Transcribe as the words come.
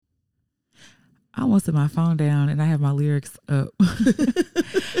I almost set my phone down and I have my lyrics up. I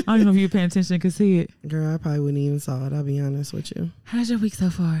don't even know if you were paying attention and could see it. Girl, I probably wouldn't even saw it. I'll be honest with you. How's your week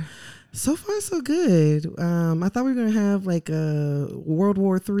so far? So far, so good. I thought we were going to have like a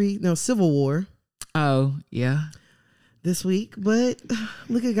Civil War. Oh, yeah. This week, but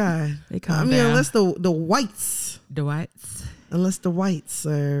look at God. They calm down. Unless the whites. The whites. Unless the whites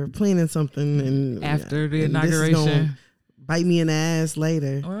are planning something and after the inauguration. Bite me in the ass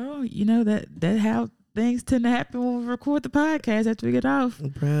later. Well, you know that how things tend to happen when we record the podcast after we get off.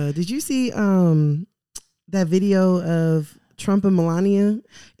 Bruh, did you see that video of Trump and Melania?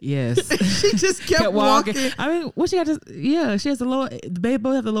 Yes. She just kept walking. I mean, what she got she has they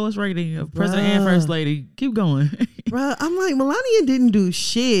both have the lowest rating of president and first lady. Keep going. Bruh, I'm like, Melania didn't do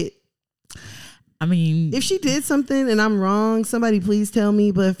shit. I mean, if she did something and I'm wrong, somebody please tell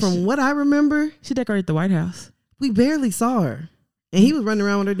me. But from what I remember, she decorated the White House. We barely saw her. And he was running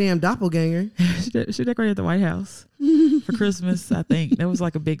around with her damn doppelganger. She decorated the White House for Christmas, I think. That was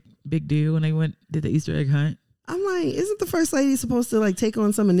like a big deal when they did the Easter egg hunt. I'm like, isn't the first lady supposed to like take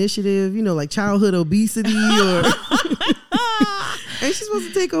on some initiative, you know, like childhood obesity or ain't she supposed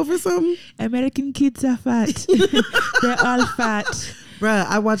to take over something? American kids are fat. They're all fat. Bruh,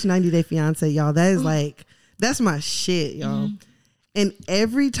 I watched 90 Day Fiance, y'all. That is like, that's my shit, y'all. Mm-hmm. And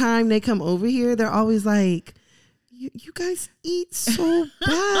every time they come over here, they're always like, you guys eat so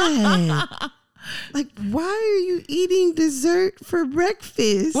bad. Like, why are you eating dessert for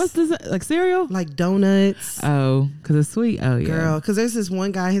breakfast? What's dessert? Like cereal? Like donuts. Oh, because it's sweet. Oh, yeah. Girl, because there's this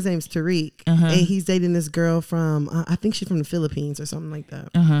one guy, his name's Tariq, and he's dating this girl from, I think she's from the Philippines or something like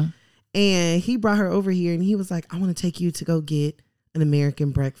that. And he brought her over here, and he was like, I want to take you to go get an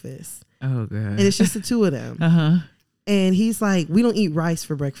American breakfast. Oh, God. And it's just the two of them. And he's like, we don't eat rice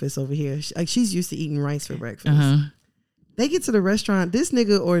for breakfast over here. Like, she's used to eating rice for breakfast. They get to the restaurant. This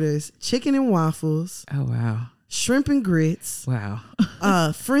nigga orders chicken and waffles. Oh, wow. Shrimp and grits. Wow.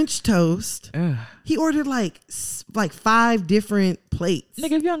 French toast. He ordered like 5 different plates.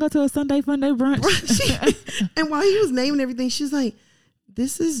 Nigga, if you don't go to a Sunday fun day brunch. And while he was naming everything, she's like,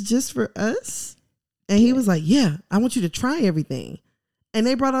 this is just for us? And he was like, yeah, I want you to try everything. And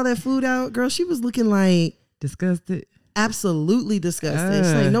they brought all that food out. Girl, she was looking like... disgusted. Absolutely disgusted.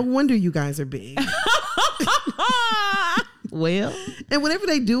 She's like, no wonder you guys are big. Well. And whenever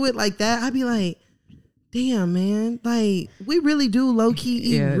they do it like that, I'd be like, damn, man. Like, we really do low-key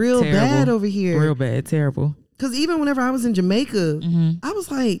eat real terrible. Bad over here. Real bad. Terrible. Because even whenever I was in Jamaica, I was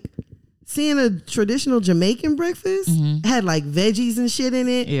like... seeing a traditional Jamaican breakfast had like veggies and shit in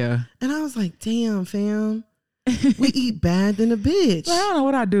it. Yeah. And I was like, damn, fam. We eat bad than a bitch. Well, I don't know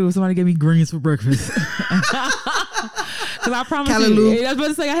what I do if somebody gave me greens for breakfast. Because I promise you, I was about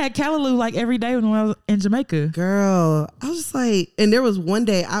to say I had callaloo like every day when I was in Jamaica. Girl, I was just like, and there was one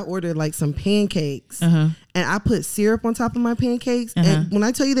day I ordered like some pancakes and I put syrup on top of my pancakes. And when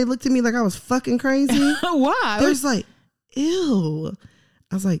I tell you they looked at me like I was fucking crazy. Why? They was like, ew.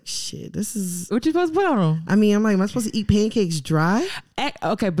 I was like, shit, this is... what you supposed to put on them? I mean, I'm like, am I supposed to eat pancakes dry?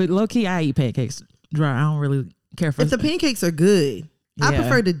 Okay, but low key, I eat pancakes dry. I don't really care for... if the pancakes are good, I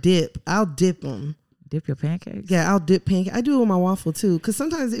prefer to dip. I'll dip them. Dip your pancakes? Yeah, I'll dip pancakes. I do it with my waffle too, because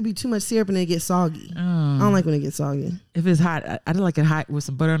sometimes it'd be too much syrup and it get soggy. I don't like when it gets soggy. If it's hot, I do like it hot with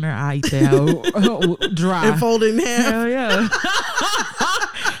some butter on there. I eat that dry. And fold it in half. Hell yeah.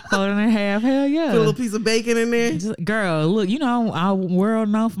 Fold it in half. Hell yeah. Put a little piece of bacon in there. Girl, look, you know, I'm world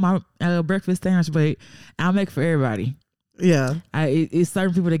known for my breakfast sandwich, but I'll make it for everybody. Yeah. It's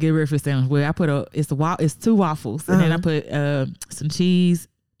certain people that get breakfast sandwich where I put it's 2 waffles and then I put some cheese,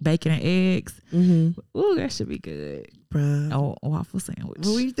 bacon and eggs. Ooh, that should be good. Bruh. Oh, waffle sandwich.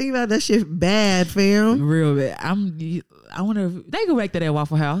 What you think about that shit bad, fam? Real bad. I wonder if they can make that at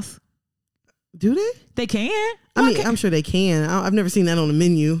Waffle House. Do they? They can. I'm sure they can. I've never seen that on the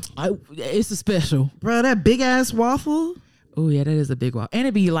menu. It's a special. Bro, that big ass waffle. Oh yeah, that is a big waffle. And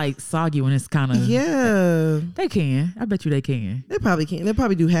it be like soggy when it's kind of... yeah. They can. I bet you they can. They probably can. They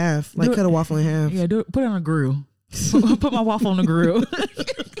probably do half. Like cut a waffle in half. Yeah, put it on a grill. Put my waffle on the grill.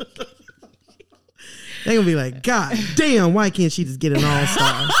 They gonna be like, God damn, why can't she just get an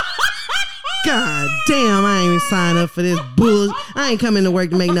all-star? God damn, I ain't even sign up for this bull. I ain't coming to work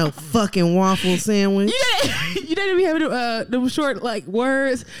to make no fucking waffle sandwich. You didn't be having them short like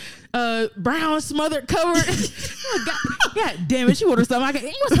words. Brown smothered covered. God damn it, she ordered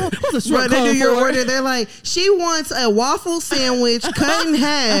something. What's a short code? They do your order. They're like, she wants a waffle sandwich cut in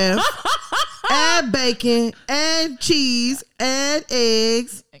half. Add bacon, add cheese, add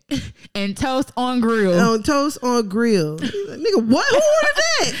eggs, and toast on grill. Toast on grill. Nigga, what? Who ordered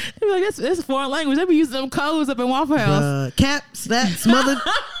that? They be like, that's a foreign language. They be using them codes up in Waffle House. Cap, slap, smothered,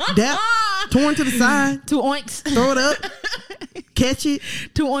 dap. torn to the side. 2 oinks. Throw it up. Catch it.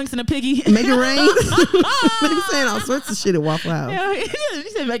 2 oinks and a piggy. Make it rain. They be saying all sorts of shit at Waffle House. Yeah, he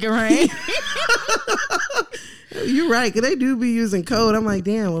said make it rain. You're right, because they do be using code. I'm like,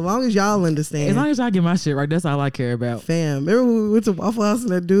 damn, as long as y'all understand. As long as I get my shit right, that's all I care about. Fam, remember when we went to Waffle House and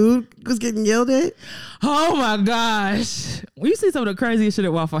that dude was getting yelled at? Oh my gosh. You see some of the craziest shit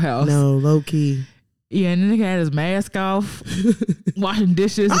at Waffle House. No, low key. Yeah, and then he had his mask off, washing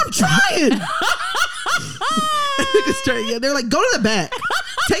dishes. I'm trying. Straight, yeah, they're like, go to the back.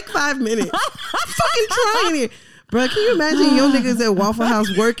 Take 5 minutes. Fucking trying here. Bro, can you imagine your niggas at Waffle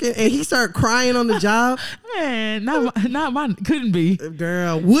House working and he started crying on the job? Man, not my couldn't be.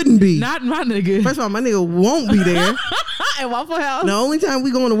 Girl, wouldn't be. Not my nigga. First of all, my nigga won't be there. At Waffle House. The only time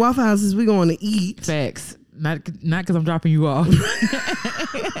we go to Waffle House is we going to eat. Facts. Not because I'm dropping you off.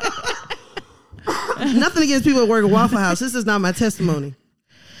 Nothing against people that work at Waffle House. This is not my testimony.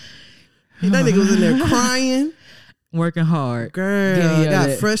 That nigga was in there crying. Working hard. Girl,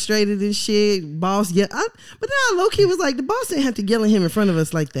 got frustrated and shit. Boss, yeah. But then I low-key was like, the boss didn't have to yell at him in front of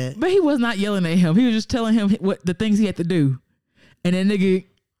us like that. But he was not yelling at him. He was just telling him what the things he had to do. And that nigga...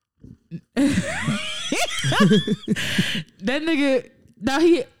 now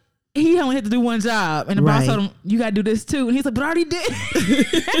he only had to do one job. And the boss told him, you got to do this too. And he's like, but I already did.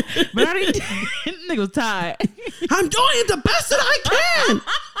 Nigga was tired. I'm doing it the best that I can.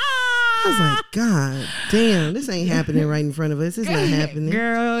 I was like, God damn, this ain't happening right in front of us. It's not happening.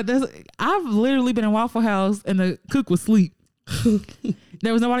 Girl, I've literally been in Waffle House and the cook was asleep.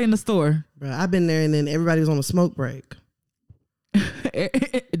 There was nobody in the store. Bro, I've been there and then everybody was on a smoke break.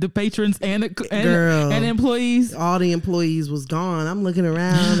 The patrons and the employees. All the employees was gone. I'm looking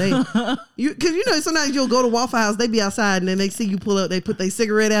around. Because you know sometimes you'll go to Waffle House, they be outside and then they see you pull up, they put their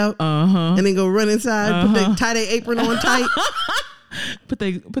cigarette out and then go run inside, tie their apron on tight. Put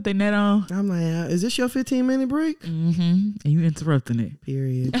their net on. I'm like, is this your 15-minute break? Mm-hmm. And you interrupting it.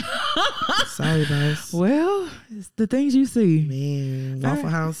 Period. Sorry, boss. Well, it's the things you see. Man, Waffle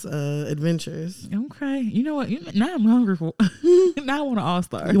House adventures. Okay. You know what? Now I'm hungry for. Now I want an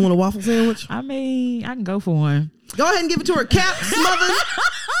All-Star. You want a waffle sandwich? I mean, I can go for one. Go ahead and give it to her. Cap, smother.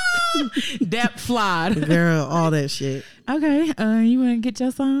 Dap slide. Girl, all that shit. Okay. You want to get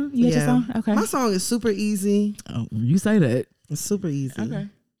your song? You got your song? Okay. My song is super easy. Oh, you say that. It's super easy.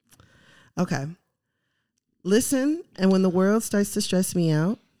 Okay. Listen, and when the world starts to stress me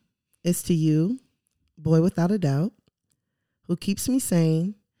out, it's to you, boy without a doubt, who keeps me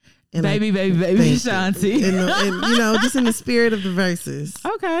sane. And baby, Shanti. And you know, just in the spirit of the verses.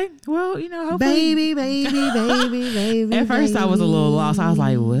 Okay. Well, you know, hopefully. Baby. At first I was a little lost. I was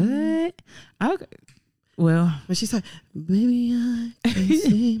like, what? Okay. Well. But she's like, baby, I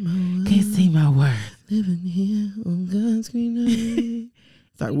can't see my words. Living here on God's green earth.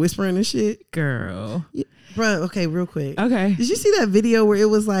 Start whispering and shit. Girl. Yeah. Bro, okay, real quick. Okay. Did you see that video where it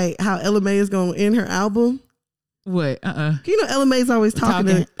was like how Ella Mai is going to end her album? What? You know Ella Mai's always talking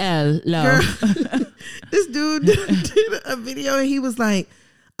to Ella. This dude did a video and he was like,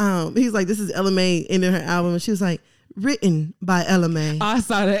 this is Ella Mai ending her album. And she was like, written by Ella Mai. I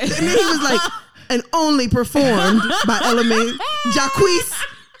saw that. And then he was like, and only performed by Ella Mai. Jacquees.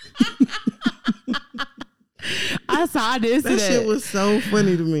 I did see that. Shit was so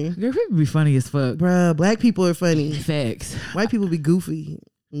funny to me. Girl, people be funny as fuck. Bruh, black people are funny. Facts. White people be goofy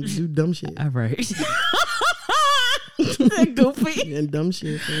and do dumb shit. All right. Goofy. And dumb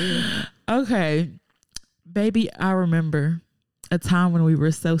shit. For real. Okay. Baby, I remember a time when we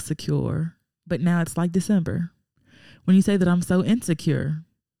were so secure, but now it's like December. When you say that I'm so insecure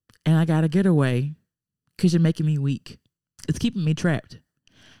and I gotta get away because you're making me weak. It's keeping me trapped.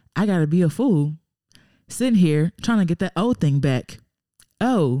 I gotta be a fool. Sitting here trying to get that old thing back.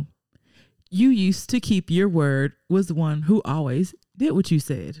 Oh, you used to keep your word, was the one who always did what you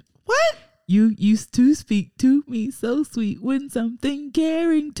said. What? You used to speak to me so sweet when something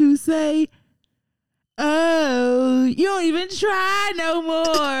caring to say. Oh, you don't even try no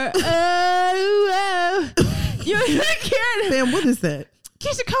more. Oh, you don't even care. Fam, what is that?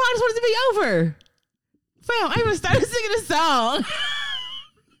 Keisha Cole, I just wanted to be over. Fam, I even started singing a song.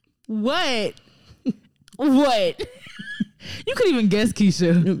 What? You couldn't even guess,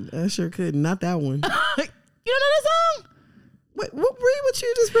 Keisha. I sure could. Not that one. You don't know that song? Wait, read what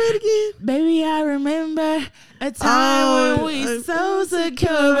you just read again. Baby, I remember a time when we so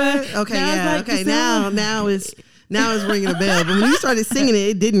secure. Okay, yeah. Like okay, now it's ringing a bell. But when you started singing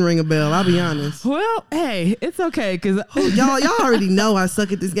it didn't ring a bell. I'll be honest. Well, hey, it's okay because y'all already know I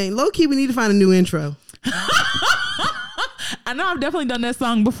suck at this game. Low key, we need to find a new intro. I know I've definitely done that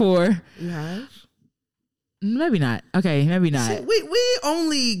song before. You have? Maybe not. Okay, maybe not. Shit, we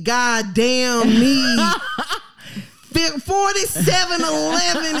only goddamn me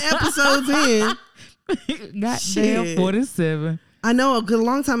 4711 episodes in. Goddamn Shit. 47. I know a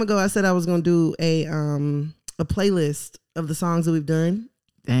long time ago I said I was gonna do a playlist of the songs that we've done.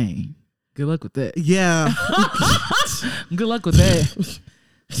 Dang. Good luck with that. Yeah. Good luck with that.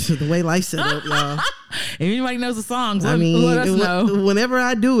 The way life's set up, y'all. If anybody knows the songs, I mean, let us know. whenever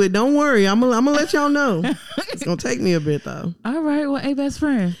I do it, don't worry. I'm gonna let y'all know. It's gonna take me a bit though. All right. Well, hey, best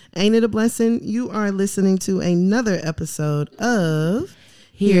friend. Ain't it a blessing? You are listening to another episode of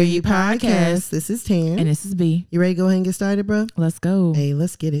Hear You Podcast. This is Tan. And this is B. You ready to go ahead and get started, bro? Let's go. Hey,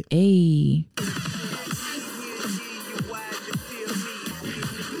 let's get it. Hey.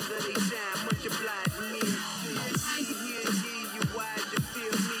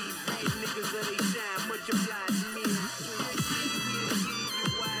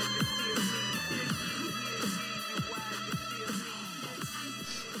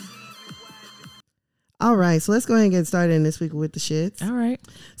 All right, so let's go ahead and get started in this week with the shits. All right.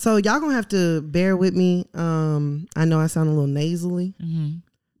 So y'all gonna have to bear with me. I know I sound a little nasally. Mm-hmm.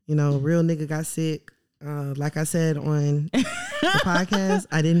 You know, real nigga got sick. Like I said on the podcast,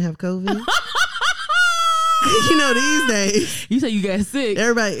 I didn't have COVID. You know, these days, You say you got sick.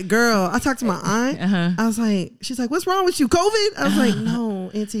 everybody, girl, I talked to my aunt. Uh-huh. I was like, she's like, what's wrong with you? COVID? I was like, no,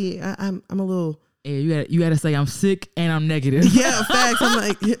 auntie, I'm a little. Yeah, you gotta say I'm sick and I'm negative. Yeah, facts. I'm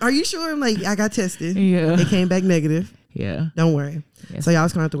like, are you sure? I'm like, I got tested. Yeah. It came back negative. Yeah. Don't worry. Yes. So y'all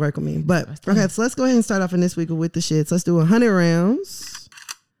just gonna have to work with me. But okay, so let's go ahead and start off in this week with the shits. Let's do 100 rounds.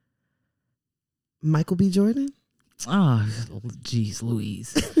 Michael B. Jordan. Oh, jeez,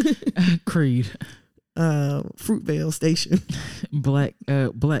 Louise. Creed. Fruitvale Station. Black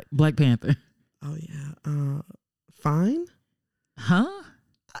Panther. Oh yeah. Fine. Huh?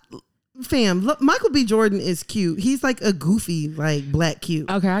 Fam, look, Michael B. Jordan is cute. He's like a goofy, like black cute.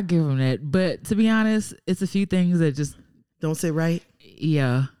 Okay, I give him that. But to be honest, it's a few things that just Don't sit right.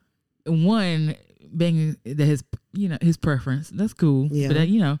 yeah. One being that his preference. That's cool. Yeah. But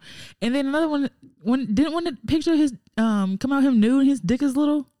and then another one didn't want to picture his come out him nude and his dick is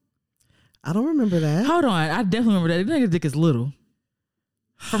little. I don't remember that. Hold on, I definitely remember that. This nigga's dick is little.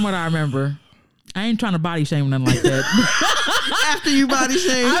 From what I remember. I ain't trying to body shame nothing like that. After you body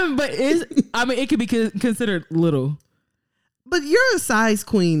shame. It could be considered little. But you're a size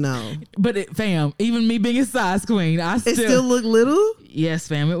queen though. But fam, even me being a size queen, It still look little? yes,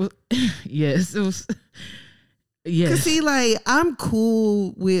 fam. It was yes, it was yes. Cause see, like, I'm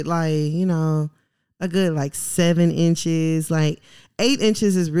cool with like, a good like 7 inches. Like 8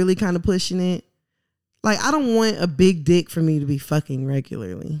 inches is really kind of pushing it. Like, I don't want a big dick for me to be fucking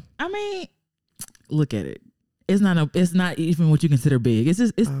regularly. I mean, look at it. It's not even what you consider big. It's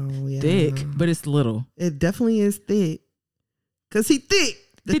just thick, but it's little. It definitely is thick. Cause he thick.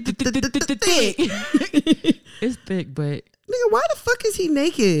 Thick. It's thick, but Nigga, why the fuck is he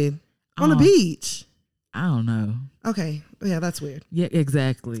naked on the Oh. beach? I don't know. Okay. Yeah, that's weird. Yeah,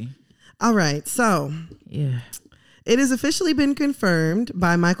 exactly. All right. So Yeah. it has officially been confirmed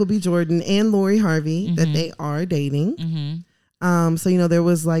by Michael B. Jordan and Lori Harvey that they are dating. Mm-hmm. So, there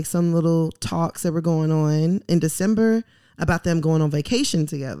was like some little talks that were going on in December about them going on vacation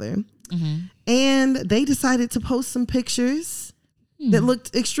together. Mm-hmm. And they decided to post some pictures that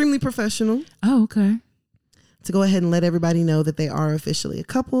looked extremely professional Oh, okay. to go ahead and let everybody know that they are officially a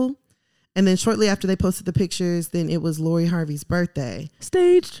couple. And then shortly after they posted the pictures, then it was Lori Harvey's birthday.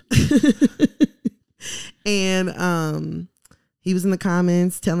 Staged. And he was in the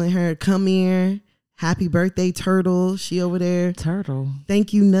comments telling her, come here. Happy birthday, Turtle. She over there. Turtle.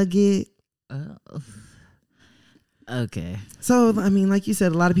 Thank you, Nugget. Okay. So, I mean, like you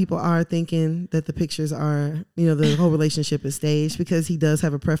said, a lot of people are thinking that the pictures are, the whole relationship is staged because he does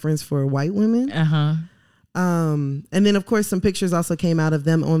have a preference for white women. Uh-huh. And then, of course, some pictures also came out of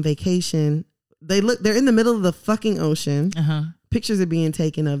them on vacation. They're in the middle of the fucking ocean. Uh-huh. Pictures are being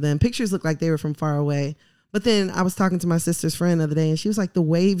taken of them. Pictures look like they were from far away. But then I was talking to my sister's friend the other day and she was like, the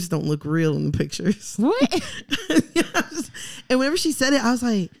waves don't look real in the pictures. What? And whenever she said it, I was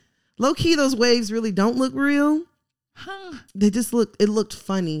like, low key, those waves really don't look real. Huh. They just it looked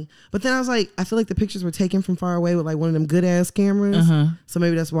funny. But then I was like, I feel like the pictures were taken from far away with like one of them good ass cameras. Uh-huh. So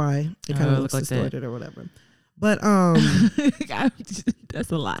maybe that's why it kind of looks like that. distorted or whatever. But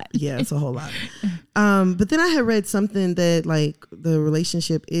that's a lot. yeah, it's a whole lot. But then I had read something that like the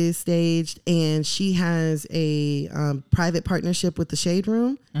relationship is staged and she has a private partnership with the Shade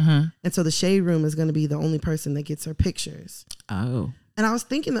Room. Uh-huh. And so the Shade Room is going to be the only person that gets her pictures. Oh. And I was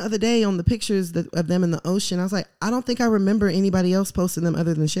thinking the other day on the pictures of them in the ocean, I was like, I don't think I remember anybody else posting them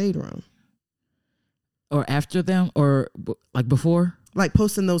other than Shade Room. or after them, or like before? Like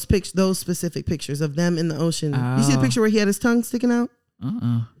posting those specific pictures of them in the ocean. You see the picture where he had his tongue sticking out?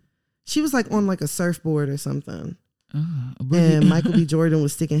 She was like on like a surfboard or something. And Michael B. Jordan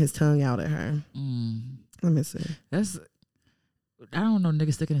was sticking his tongue out at her. Let me see. I don't know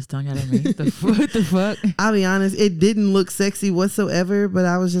nigga sticking his tongue out at me. What the fuck? I'll be honest, it didn't look sexy whatsoever, but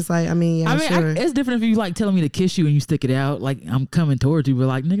I was just like, sure. It's different if you like telling me to kiss you and you stick it out. Like I'm coming towards you, but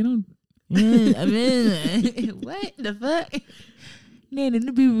like nigga don't. What the fuck? Man,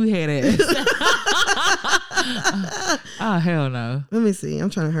 the people had ass. Oh hell no. Let me see. I'm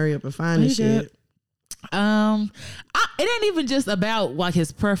trying to hurry up and find this shit. It ain't even just about like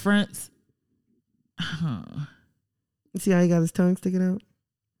his preference. You see how he got his tongue sticking out?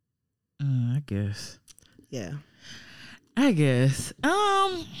 I guess. Yeah. I guess.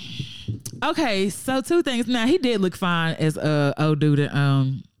 Okay, so two things. Now he did look fine as old dude.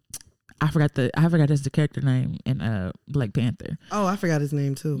 I forgot that's the character name in Black Panther. Oh, I forgot his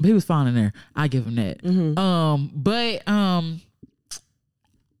name too. But he was fine in there. I give him that. But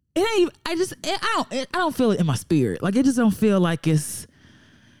it ain't. I don't feel it in my spirit. Like it just don't feel like it's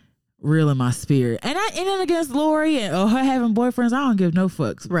real in my spirit. And then against Lori or her having boyfriends, I don't give no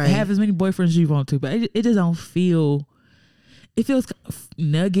fucks. Right. Have as many boyfriends as you want to, but it just don't feel. It feels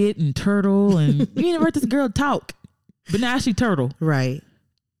Nugget and Turtle, and you never heard this girl talk, but now she Turtle. Right.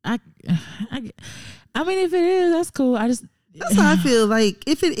 I mean, if it is, that's cool. That's how I feel. Like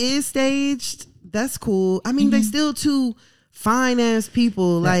if it is staged, that's cool. I mean, they still two fine ass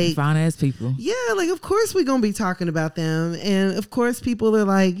people. Like fine ass people. Yeah, like of course we're gonna be talking about them, and of course people are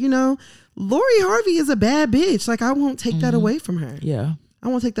like, Lori Harvey is a bad bitch. Like I won't take that away from her. Yeah, I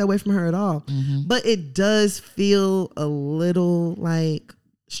won't take that away from her at all. But it does feel a little like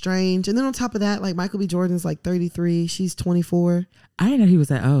strange. And then on top of that, like Michael B. Jordan's like 33, she's 24. I didn't know he was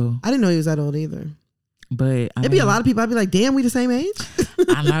that old. I didn't know he was that old either. But it'd be a lot of people. I'd be like, damn, we the same age.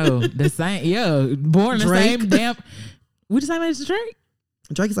 I know the same. Yeah, born the same damn. We the same age as Drake.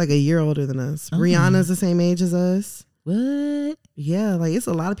 Drake is like a year older than us. Rihanna's the same age as us. What? Yeah, like it's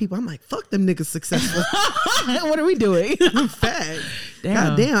a lot of people. I'm like, fuck them niggas successful. What are we doing? Fact.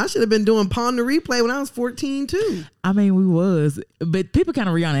 God damn, I should have been doing Pawn the Replay when I was 14 too. I mean, we was, but people kind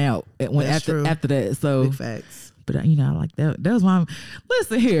of Rihanna out after that. So big facts. But I like that. That was my.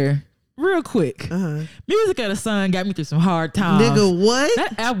 Listen here, real quick. Music of the Sun got me through some hard times. Nigga, what?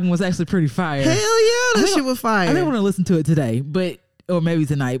 That album was actually pretty fire. Hell yeah, that shit was fire. I didn't want to listen to it today, or maybe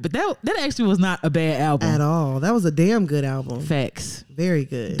tonight. But that actually was not a bad album at all. That was a damn good album. Facts. Very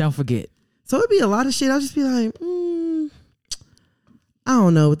good. Don't forget. So it'd be a lot of shit. I'll just be like, I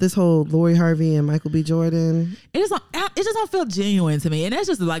don't know, with this whole Lori Harvey and Michael B. Jordan. It just don't feel genuine to me. And that's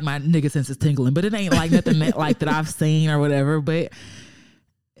just like my nigga sense is tingling. But it ain't like nothing like that I've seen or whatever. But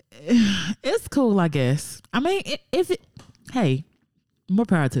it's cool, I guess. I mean, hey, more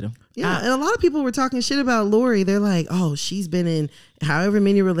power to them. Yeah, and a lot of people were talking shit about Lori. They're like, oh, she's been in however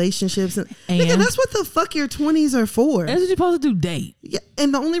many relationships. And nigga, that's what the fuck your 20s are for. That's what you're supposed to do, date. Yeah,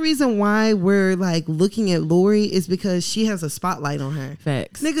 and the only reason why we're like looking at Lori is because she has a spotlight on her.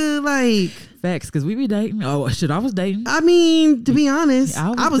 Facts. Nigga, like. Facts, because we be dating. Oh, shit, I was dating. I mean, to be honest,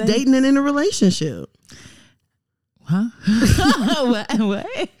 I was dating and in a relationship. Huh?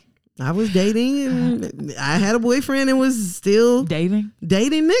 What? I was dating and I had a boyfriend and was still dating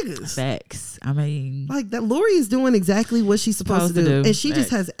niggas. Facts. I mean, like that. Lori is doing exactly what she's supposed to do. And she just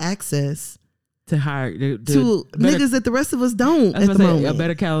has access to hire to niggas that the rest of us don't at the moment. A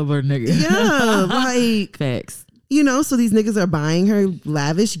better caliber nigga. Yeah, like facts. So these niggas are buying her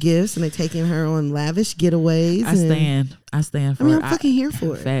lavish gifts and they're taking her on lavish getaways. I stand for it. I mean, it. I'm fucking here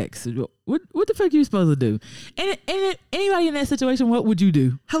for it. Facts. What the fuck are you supposed to do? And anybody in that situation, what would you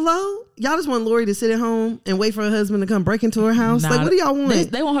do? Hello? Y'all just want Lori to sit at home and wait for her husband to come break into her house? Like, what do y'all want?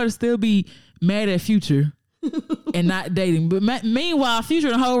 They want her to still be mad at Future and not dating. But meanwhile, Future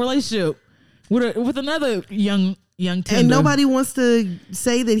in a whole relationship with another young tender. And nobody wants to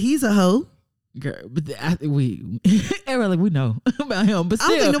say that he's a hoe. Girl, but we know about him, but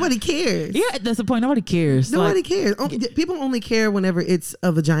still, I don't think nobody cares. Yeah, that's the point. Nobody cares. Nobody cares. People only care whenever it's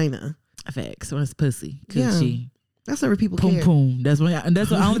a vagina. Facts. When it's pussy, that's whenever people poom care. Poom. That's when. That's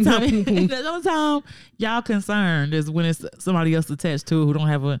the only time. That's the only time y'all concerned is when it's somebody else attached to it who don't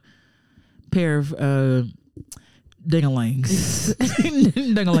have a pair of dingalings.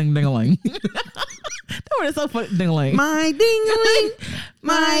 Dingaling. That word is so funny. Dingaling. My dingaling.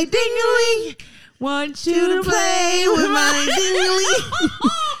 My dingaling. Want you to play with my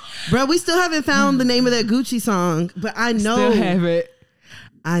dingaling. Bro, we still haven't found the name of that Gucci song, but I know. Still have it.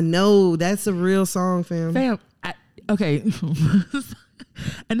 I know that's a real song, fam. Okay.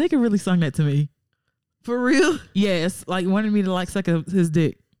 A nigga really sung that to me. For real? Yes, like wanted me to like suck his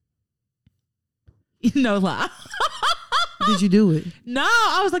dick. No lie. Did you do it? No,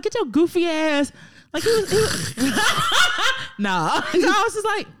 I was like, get your goofy ass. Like he was nah. I was just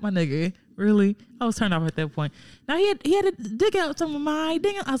like, my nigga, really? I was turned off at that point. Now he had to dig out some of my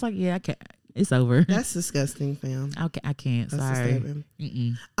ding. I was like, yeah, I can't. It's over. That's disgusting, fam. I can't. That's Sorry. disturbing.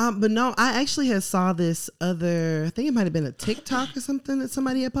 But no, I actually had saw this other. I think it might have been a TikTok or something that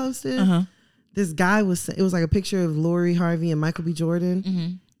somebody had posted. This guy it was like a picture of Lori Harvey and Michael B.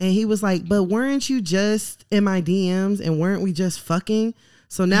 Jordan, and he was like, "But weren't you just in my DMs and weren't we just fucking?"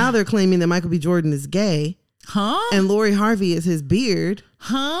 So now they're claiming that Michael B. Jordan is gay, and Lori Harvey is his beard,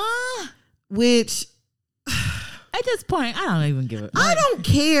 which. At this point, I don't even give it. I don't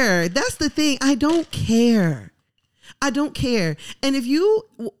care. That's the thing. I don't care. And if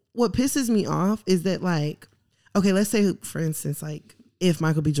what pisses me off is that, like, okay, let's say, for instance, like, if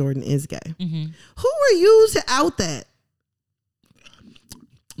Michael B. Jordan is gay, who are you to out that?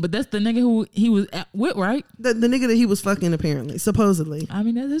 But that's the nigga who he was with, right? The nigga that he was fucking, apparently, supposedly. I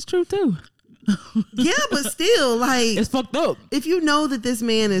mean, that's true too. Yeah, but still, like, it's fucked up. If you know that this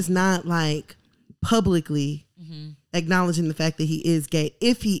man is not, like, publicly acknowledging the fact that he is gay,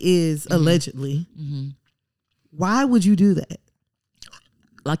 if he is allegedly, why would you do that?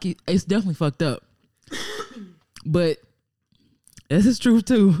 Like, it's definitely fucked up. But this is true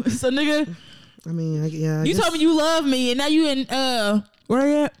too. So, nigga, I mean, I you told me you love me, and now you in where are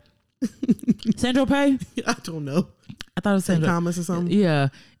you at? Central Pay? I don't know. I thought it was St. Thomas or something. Yeah,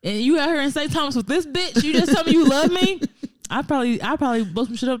 and you out here in St. Thomas with this bitch. You just told me you love me. I probably blow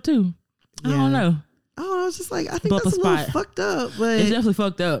some shit up too. Yeah. I don't know. Oh, I was just like, I think that's a little fucked up. But it's definitely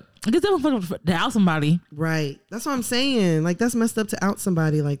fucked up. It's definitely fucked up to out somebody. Right. That's what I'm saying. Like, that's messed up to out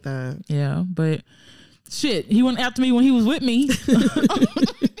somebody like that. Yeah, but shit, he went after me when he was with me.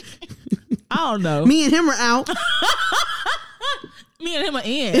 I don't know. Me and him are out. Me and him are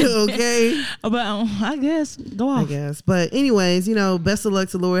in. Okay. But I guess. Go off. I guess. But anyways, best of luck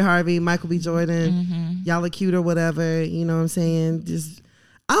to Lori Harvey, Michael B. Jordan. Y'all are cute or whatever. You know what I'm saying? Just,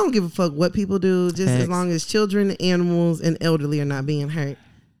 I don't give a fuck what people do. Just Facts. As long as children, animals, and elderly are not being hurt.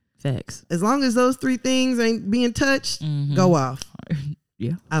 Facts. As long as those three things ain't being touched, go off.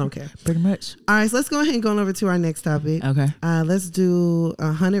 Yeah. I don't care. Pretty much. All right, so let's go ahead and go on over to our next topic. Okay. Let's do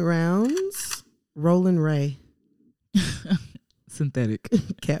 100 rounds. Roland Ray. Synthetic.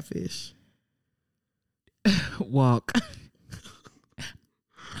 Catfish. Walk.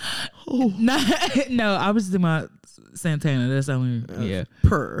 Oh. No, I was thinking about Santana. That's the only. Yeah.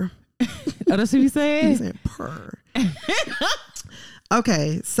 Purr. Oh, that's what he said? He said purr.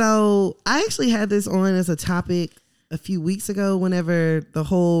 Okay, so I actually had this on as a topic a few weeks ago whenever the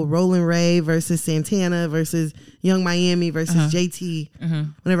whole Roland Ray versus Santana versus Young Miami versus JT,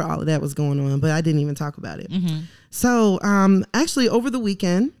 whenever all of that was going on, but I didn't even talk about it. So actually over the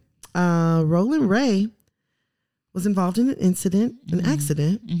weekend, Roland Ray was involved in an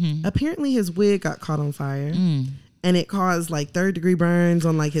accident. Apparently his wig got caught on fire and it caused like 3rd-degree burns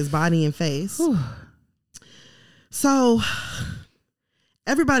on like his body and face. Whew. So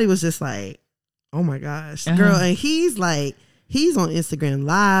everybody was just like, oh my gosh, girl. And he's on Instagram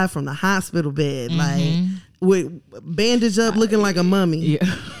live from the hospital bed, like with bandaged up looking like a mummy.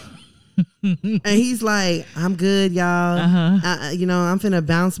 Yeah. And he's like, I'm good, y'all. I'm finna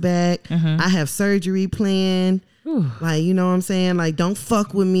bounce back. I have surgery planned. Like, you know what I'm saying? Like, don't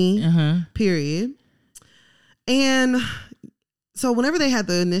fuck with me, period. And so whenever they had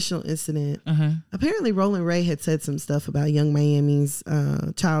the initial incident, apparently Roland Ray had said some stuff about Young Miami's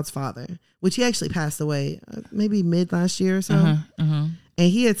child's father, which he actually passed away maybe mid last year or so. And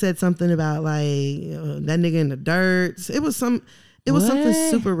he had said something about like that nigga in the dirt. It was something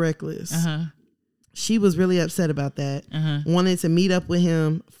super reckless. She was really upset about that. Wanted to meet up with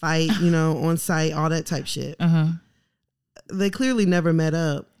him, fight, on site, all that type shit. They clearly never met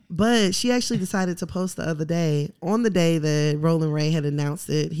up. But she actually decided to post the other day, on the day that Roland Ray had announced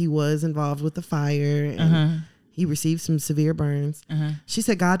that he was involved with the fire and he received some severe burns. She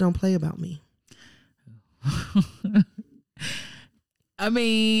said, God don't play about me. I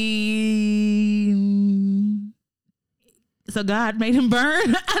mean, so God made him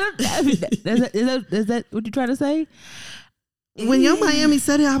burn? Is that what you trying to say? When Young Miami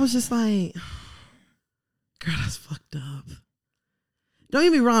said it, I was just like, girl, that's fucked up. Don't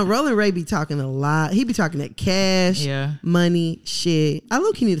get me wrong, Roland Ray be talking a lot. He be talking that cash, money, shit. I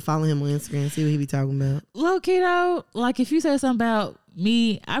low-key need to follow him on Instagram and see what he be talking about. Low-key though, like if you said something about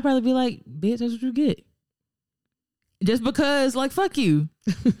me, I'd probably be like, bitch, that's what you get. Just because, like, fuck you.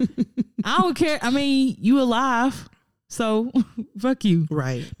 I don't care. I mean, you alive. So fuck you.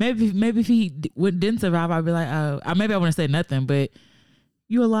 Right. Maybe if he didn't survive, I'd be like, maybe I wouldn't say nothing. But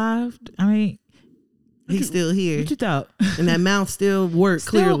you alive? I mean, he's still here. What you thought? And that mouth still works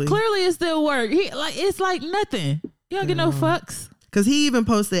clearly. Clearly, it still works. It's like nothing. You don't get no fucks. Because he even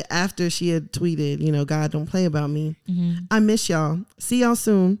posted after she had tweeted, God don't play about me. Mm-hmm. I miss y'all. See y'all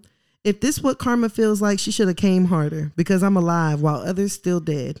soon. If this what karma feels like, she should have came harder because I'm alive while others still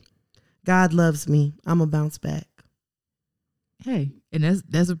dead. God loves me. I'm going to bounce back. Hey, and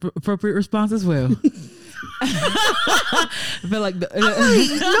that's an appropriate response as well. I feel like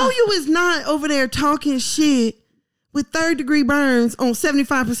no, you is not over there talking shit with 3rd-degree burns on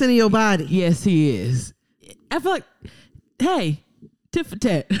 75% of your body. Yes, he is. I feel like, hey, tit for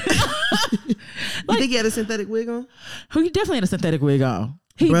tat. You think he had a synthetic wig on? He definitely had a synthetic wig on.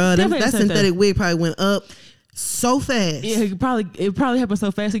 Bruh, that synthetic wig probably went up so fast. Yeah, it probably happened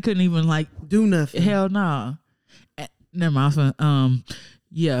so fast he couldn't even do nothing. Hell nah. Never mind.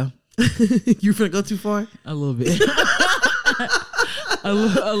 Yeah. You finna go too far? A little bit. a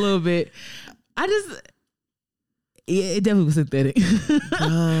little bit. It definitely was synthetic.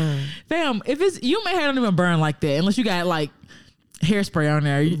 Fam, your hair don't even burn like that unless you got hairspray on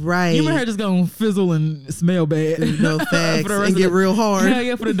there. Right. Your hair just gonna fizzle and smell bad. No facts. And get real hard. Hell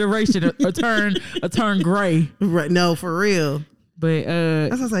yeah, for the duration or turn gray. Right. No, for real. But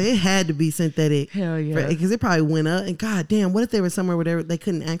that's what I was like. It had to be synthetic. Hell yeah. Because it probably went up. And god damn, what if they were somewhere where they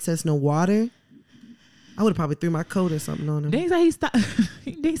couldn't access no water? I would have probably threw my coat or something on him. Didn't say he stopped.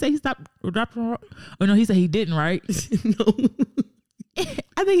 Didn't say he stopped dropping. Oh no, he said he didn't. Right? No.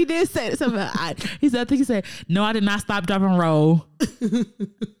 I think he did say something. I think he said, "No, I did not stop, drop, and roll."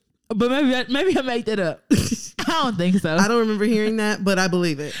 But maybe I made that up. I don't think so. I don't remember hearing that, but I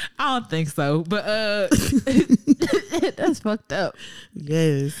believe it. I don't think so. But that's fucked up.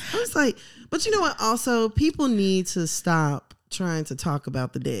 Yes. I was like, but you know what? Also, people need to stop trying to talk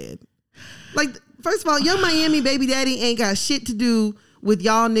about the dead. First of all, Young Miami baby daddy ain't got shit to do with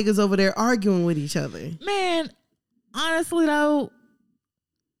y'all niggas over there arguing with each other. Man, honestly though,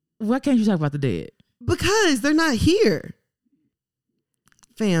 why can't you talk about the dead? Because they're not here.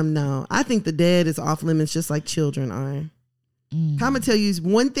 Fam, no. I think the dead is off limits just like children are. I'm going to tell you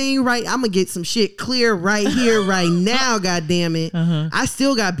one thing right. I'm going to get some shit clear right here, right now, goddammit. I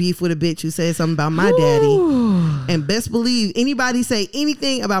still got beef with a bitch who said something about my daddy. And best believe anybody say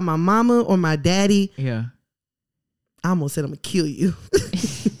anything about my mama or my daddy, yeah, I almost said I'm going to kill you.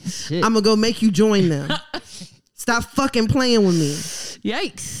 I'm going to go make you join them. Stop fucking playing with me.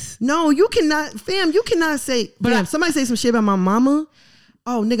 Yikes. No, you cannot, fam, you cannot say, but somebody say some shit about my mama.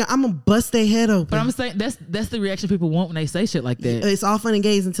 Oh, nigga, I'm gonna bust their head open. But I'm saying that's the reaction people want when they say shit like that. It's all fun and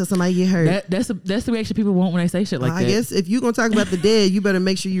games until somebody get hurt. That's the reaction people want when they say shit like that. I guess if you gonna talk about the dead, you better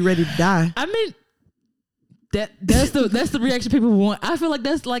make sure you're ready to die. I mean, that's the reaction people want. I feel like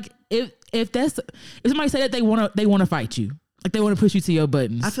that's like if somebody say that they wanna fight you. Like they want to push you to your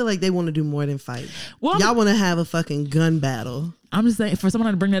buttons. I feel like they want to do more than fight. Well, y'all want to have a fucking gun battle. I'm just saying, for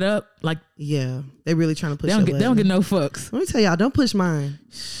someone to bring that up, like, yeah, they really trying to push. They don't get no fucks. Let me tell y'all, don't push mine,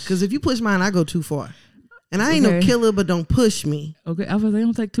 because if you push mine, I go too far. And I ain't no killer, but don't push me. Okay, I was like,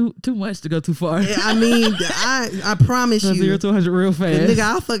 don't take too much to go too far. Yeah, I mean, I promise you, 0 to 100 real fast. Nigga,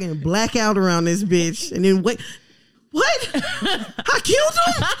 I'll fucking black out around this bitch, and then wait. What? I killed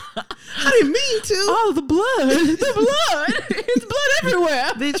him? I didn't mean to. Oh, the blood. It's blood everywhere.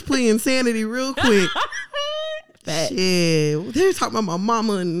 Bitch, plead insanity real quick. Shit. They were talking about my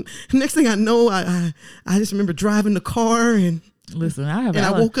mama, and next thing I know, I just remember driving the car and listen.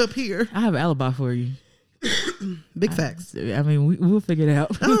 I woke up here. I have an alibi for you. Big facts. I mean, we'll figure it out.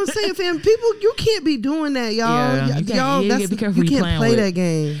 That's what I'm saying, fam. People, you can't be doing that, y'all. Yeah, you be careful. You can't play that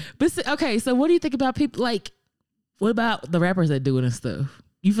game. But okay, so what do you think about people like? What about the rappers that do it and stuff?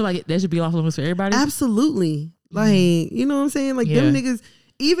 You feel like that should be off limits for everybody? Absolutely. Like, you know what I'm saying? Like them niggas,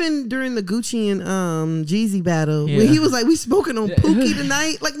 even during the Gucci and Jeezy battle, when he was like, we smoking on Pookie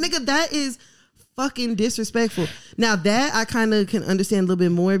tonight. Like, nigga, that is fucking disrespectful. Now that I kind of can understand a little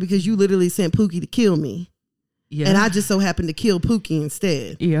bit more because you literally sent Pookie to kill me. Yeah. And I just so happened to kill Pookie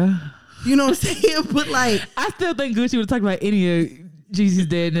instead. Yeah. You know what I'm saying? But like, I still think Gucci would talk about any of Jeezy's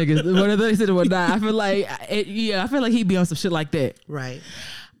dead niggas, whether they said it or not. I feel like, I feel like he'd be on some shit like that. Right.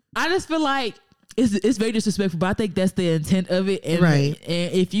 I just feel like it's very disrespectful, but I think that's the intent of it. And, right.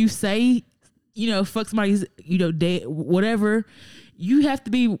 And if you say, fuck somebody's, dead, whatever, you have to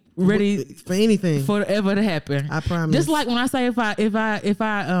be ready for anything, for whatever to happen. I promise. Just like when I say if I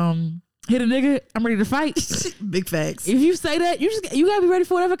hit a nigga, I'm ready to fight. Big facts. If you say that, you gotta be ready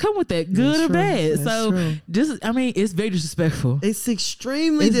for whatever come with that, good or bad. So it's very disrespectful. It's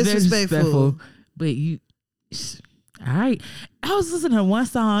extremely disrespectful. But All right. I was listening to one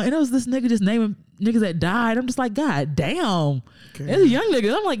song and it was this nigga just naming niggas that died. I'm just like, God damn. It's a young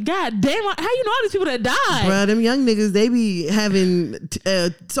nigga. I'm like, God damn, how you know all these people that died? Bruh, them young niggas, they be having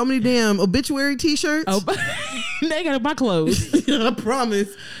so many damn obituary t-shirts. Oh, they ain't got my clothes. I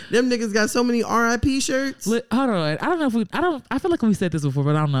promise. Them niggas got so many RIP shirts. Hold on. I don't know if we, I feel like we said this before,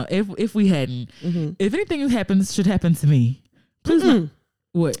 but I don't know. If we hadn't, if anything happens, should happen to me, please not.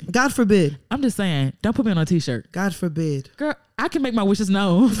 What? God forbid. I'm just saying, don't put me on a t-shirt. God forbid. Girl, I can make my wishes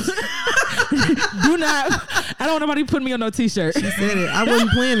known. Do not. I don't want nobody putting me on no t-shirt. She said it. I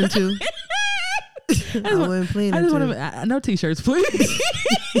wasn't planning to. I wasn't planning I just to. want to, no t-shirts, please.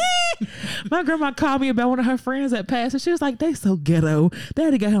 My grandma called me about one of her friends that passed, and she was like, they so ghetto. They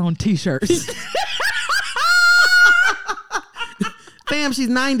had to get her on t-shirts. Fam, she's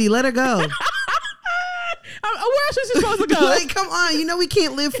 90. Let her go. Where else is she supposed to go? Like, come on. You know we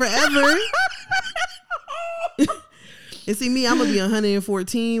can't live forever. And see me, I'm going to be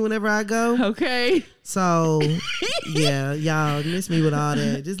 114 whenever I go. Okay. So, yeah, y'all miss me with all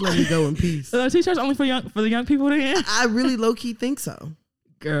that. Just let me go in peace. So t-shirts only for the young people then? I really low-key think so.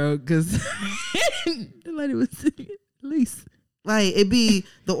 Girl, because the lady was at least. Like, the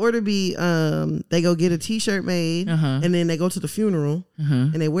order be, they go get a t-shirt made, and then they go to the funeral,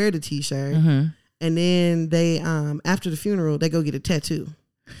 and they wear the t-shirt, and then they, after the funeral, they go get a tattoo.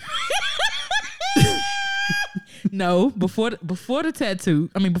 No, before the tattoo,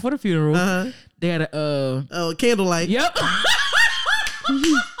 before the funeral, they had a candlelight. Yep.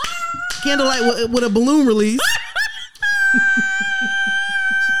 Candlelight with a balloon release.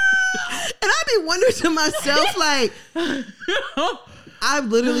 And I be wondering to myself, like, I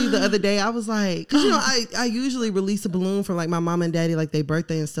literally the other day I was like, cause I usually release a balloon for like my mom and daddy, like their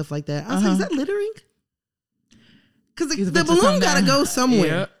birthday and stuff like that. I was like, is that littering? Cause the balloon gotta go somewhere.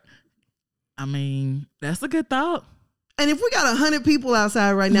 Yep. That's a good thought. And if we got 100 people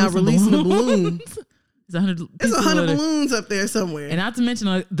outside right now releasing the balloons, it's 100 balloons up there somewhere. And not to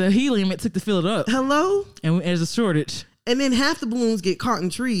mention the helium it took to fill it up. Hello? And there's a shortage. And then half the balloons get caught in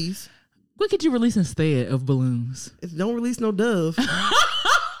trees. What could you release instead of balloons? Don't release no dove.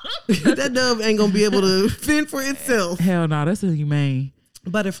 That dove ain't gonna be able to fend for itself. Hell no, that's inhumane.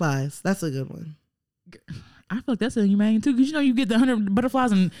 Butterflies, that's a good one. I feel like that's inhumane too, because you get the 100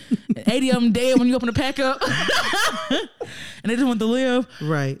 butterflies and 80 of them dead when you open the pack up, and they just want to live.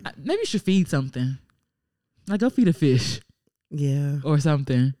 Right? Maybe you should feed something. Like go feed a fish. Yeah, or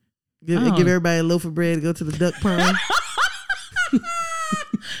something. Give everybody a loaf of bread to go to the duck pond.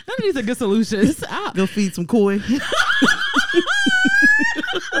 None of these are good solutions. Go feed some koi.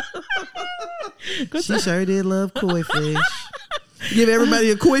 She sure did love koi fish. Give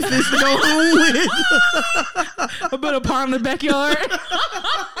everybody a koi fish to go home with. A bit of pond in the backyard.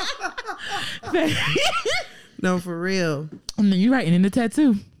 No, for real. And then you're right, and then the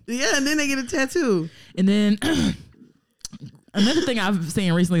tattoo. Yeah, and then they get a tattoo. And then another thing I've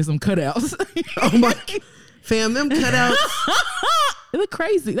seen recently is some cutouts. Oh my, fam, them cutouts. They look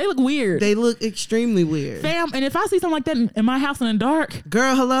crazy. They look weird. They look extremely weird. Fam, and if I see something like that in my house in the dark,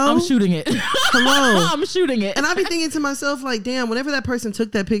 girl, hello? I'm shooting it. Hello? I'm shooting it. And I be thinking to myself, like, damn, whenever that person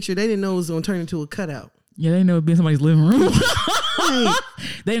took that picture, they didn't know it was going to turn into a cutout. Yeah, they didn't know it'd be in somebody's living room.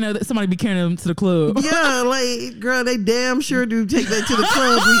 They know that somebody be carrying them to the club. Yeah, like, girl, they damn sure do take that to the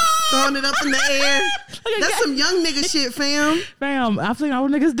club. We throwing it up in the air. That's some young nigga shit, fam. Fam, I think all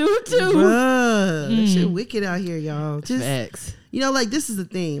niggas do it too. Bruh, that shit wicked out here, y'all. Just, facts. Like, this is the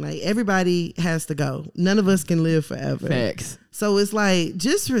thing. Like, everybody has to go. None of us can live forever. Facts. So it's like,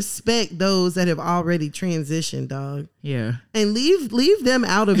 just respect those that have already transitioned, dog. Yeah. And leave them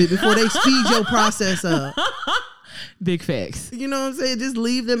out of it before they speed your process up. Big facts. You know what I'm saying? Just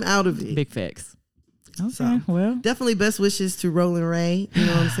leave them out of it. Big facts. Okay, so, well. Definitely best wishes to Roland Ray. You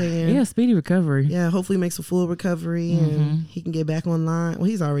know what I'm saying? Yeah, speedy recovery. Yeah, hopefully makes a full recovery and he can get back online. Well,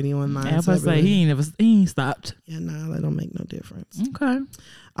 he's already online. I was about to say, he ain't stopped. Yeah, nah, that don't make no difference. Okay.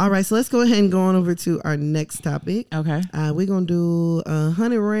 All right, so let's go ahead and go on over to our next topic. Okay. We're going to do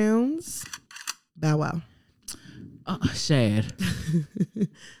 100 rounds. Bow Wow. Shad.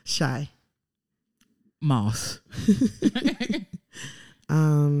 Shy. Moss.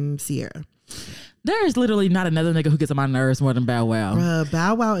 Sierra. There is literally not another nigga who gets on my nerves more than Bow Wow.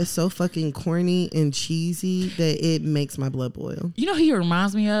 Bow Wow is so fucking corny and cheesy that it makes my blood boil. You know who he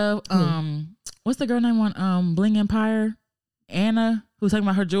reminds me of? What's the girl name on Bling Empire? Anna, who's talking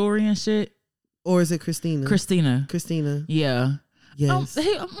about her jewelry and shit. Or is it Christina? Christina. Yeah. Yes.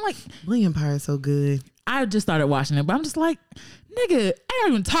 I'm like, Bling Empire is so good. I just started watching it, but I'm just like, nigga, I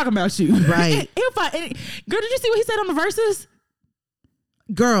ain't even talking about you. Right. Girl, did you see what he said on the Verses?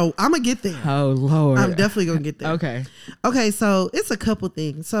 Girl, I'm gonna get there. Oh Lord, I'm definitely gonna get there. Okay, so it's a couple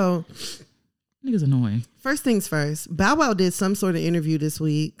things. So niggas annoying. First things first, Bow Wow did some sort of interview this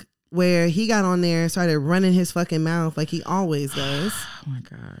week where he got on there and started running his fucking mouth like he always does. Oh my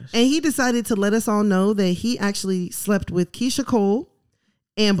gosh. And he decided to let us all know that he actually slept with Keisha Cole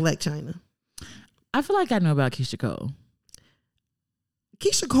and Blac Chyna. I feel like I know about Keisha Cole.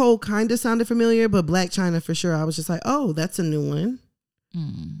 Keisha Cole kind of sounded familiar, but Blac Chyna for sure. I was just like, oh, that's a new one. But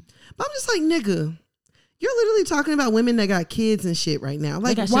I'm just like, nigga, you're literally talking about women that got kids and shit right now.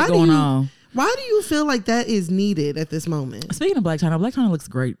 Like, why do you feel like that is needed at this moment? Speaking of Blac Chyna looks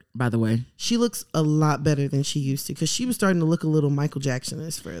great, by the way. She looks a lot better than she used to because she was starting to look a little Michael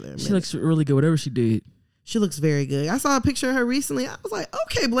Jackson-ish further. She looks really good, whatever she did. She looks very good. I saw a picture of her recently. I was like,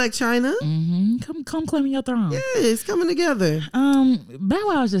 okay, Blac Chyna. Mm-hmm. Come claiming your throne. Yeah, it's coming together. Bow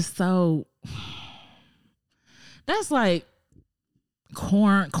Wow is just so... That's like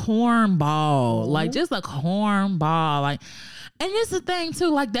cornball. Like, just a cornball. Like... And it's the thing too,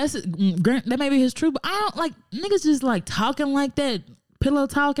 like that may be his truth, but I don't like niggas just like talking like that, pillow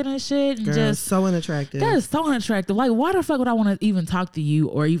talking and shit, and Girl, just so unattractive. That is so unattractive. Like, why the fuck would I want to even talk to you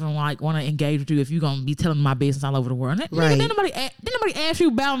or even like want to engage with you if you're gonna be telling my business all over the world? Right? Did nobody ask you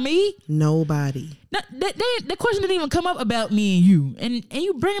about me? Nobody. That question didn't even come up about me and you, and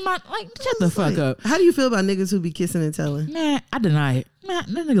you bring my like shut the fuck up. How do you feel about niggas who be kissing and telling? Man, I deny it. Man,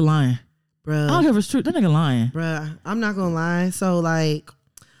 that nigga lying. Bruh. I don't care if it's true. That nigga lying. Bruh, I'm not gonna lie. So like,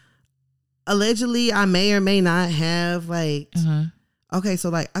 allegedly, I may or may not have like. Okay, so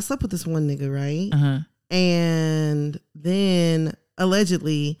like, I slept with this one nigga, right? And then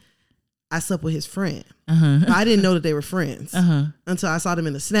allegedly, I slept with his friend. I didn't know that they were friends until I saw them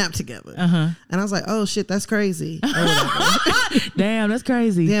in a snap together. And I was like, oh shit, that's crazy. Damn, that's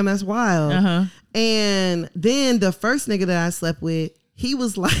crazy. Damn, that's wild. And then the first nigga that I slept with, he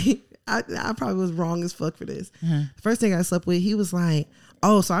was like. I probably was wrong as fuck for this. The first thing I slept with, he was like,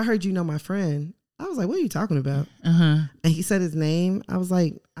 oh, so I heard you know my friend. I was like, what are you talking about? And he said his name. I was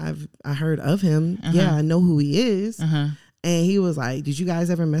like, I heard of him. Yeah, I know who he is. And he was like, did you guys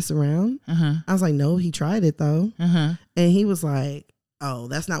ever mess around? I was like, no, he tried it though. And he was like, oh,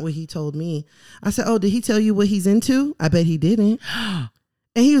 that's not what he told me. I said, oh, did he tell you what he's into? I bet he didn't.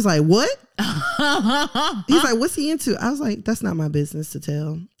 And he was like, what? He's like, what's he into? I was like, that's not my business to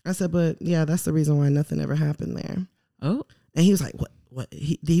tell. I said, but yeah, that's the reason why nothing ever happened there. Oh. And he was like, what?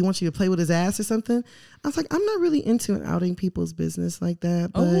 Did he want you to play with his ass or something? I was like, I'm not really into outing people's business like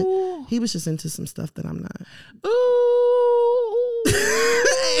that. But he was just into some stuff that I'm not. Ooh.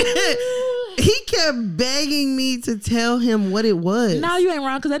 He kept begging me to tell him what it was. No, you ain't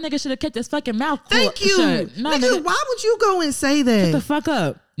wrong, because that nigga should have kept his fucking mouth Thank you. No, nigga, why would you go and say that? Shut the fuck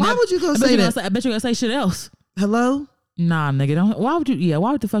up. Why would you go say that? I bet you're going to say shit else. Hello? Nah, nigga, don't. Why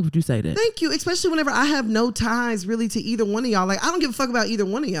the fuck would you say that? Thank you. Especially whenever I have no ties really to either one of y'all. Like, I don't give a fuck about either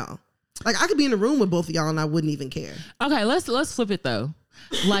one of y'all. Like, I could be in the room with both of y'all and I wouldn't even care. Okay, let's flip it though.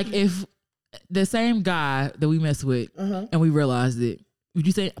 Like, if the same guy that we messed with and we realized it, would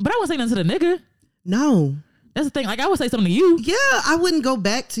you say, but I wouldn't say nothing to the nigga. No. That's the thing. Like, I would say something to you. Yeah, I wouldn't go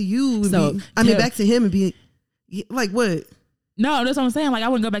back to you. Back to him and be like, what? No, that's what I'm saying. Like, I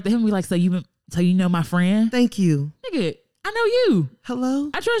wouldn't go back to him and be like, so you know my friend? Thank you. Nigga, I know you. Hello?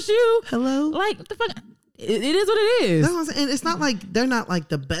 I trust you. Hello? Like, what the fuck? It is what it is. That's what I'm saying. And it's not like they're not like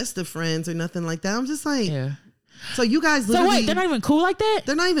the best of friends or nothing like that. I'm just like, yeah. So you guys literally. So wait, they're not even cool like that?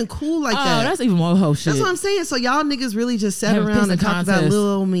 They're not even cool like that. Oh, that's even more whole shit. That's what I'm saying. So y'all niggas really just sat around and talked about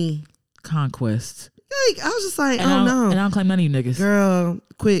little old me. Conquest. Like, I was just like, oh no. And I don't claim none of you niggas. Girl,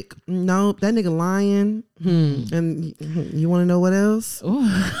 quick. Nope, that nigga lying. And you want to know what else?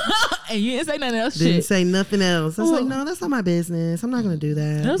 And you didn't say nothing else. Didn't say nothing else. I was like, no, that's not my business. I'm not going to do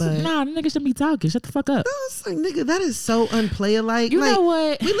that. Nah, the nigga shouldn't be talking. Shut the fuck up. I was like, nigga, that is so unplayer-like. You know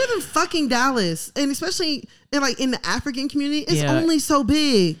what? We live in fucking Dallas. And especially in the African community, it's only so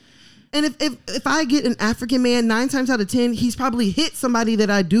big. And if I get an African man, 9 times out of 10, he's probably hit somebody that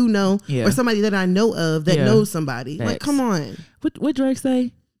I do know or somebody that I know of that knows somebody. Thanks. Like, come on. What Drake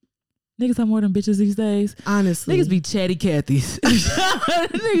say? Niggas have more than bitches these days. Honestly. Niggas be chatty Cathys.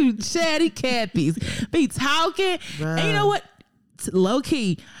 Niggas be chatty Cathys. Be talking. Bruh. And you know what? Low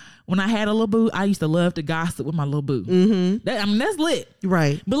key, when I had a little boo, I used to love to gossip with my little boo. That's lit.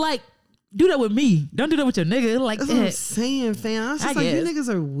 Right. But like, do that with me. Don't do that with your nigga. Like, that's what I'm saying, fam. I was just like, you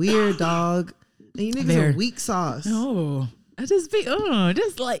niggas are weird, dog. And you niggas are weak sauce. No. I just be,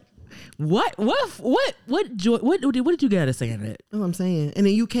 just like, what did you gotta say in that? That's what I'm saying. And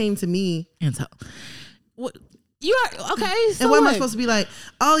then you came to me. And so, what? You are okay. So And what am I supposed to be like?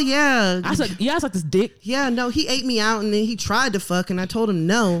 Oh yeah, I said, yeah, I sucked this dick. yeah. No, he ate me out, and then he tried to fuck, and I told him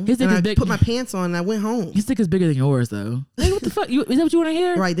no. His dick and is I big. put my pants on, and I went home. His dick is bigger than yours, though. Like, what the fuck? Is that what you want to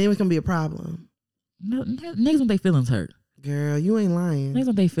hear? Right then, it's gonna be a problem. No, niggas want their feelings hurt. Girl, you ain't lying. Niggas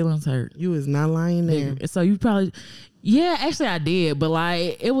want their feelings hurt. You is not lying there. So you probably, yeah, actually I did, but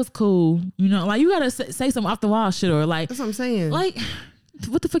like it was cool. You know, like you gotta say some off the wall shit or like, That's what I'm saying. like,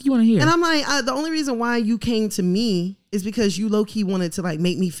 what the fuck you want to hear? And I'm like, the only reason why you came to me is because you low key wanted to like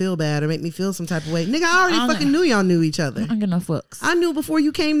make me feel bad or make me feel some type of way. Nigga, I already fucking knew y'all knew each other. I don't get no fucks. I knew before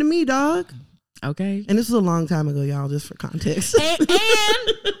you came to me, dog. Okay. And this was a long time ago, y'all, just for context. And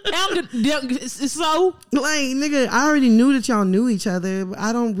so Like, nigga, I already knew that y'all knew each other, but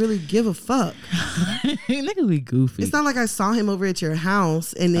I don't really give a fuck. niggas be goofy. It's not like I saw him over at your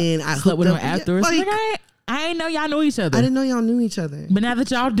house and then I Slept hooked with him up afterwards. Like, Like, I ain't know y'all knew each other. I didn't know y'all knew each other. But now that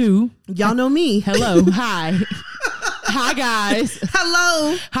y'all do, Y'all know me. hello, hi, hi guys,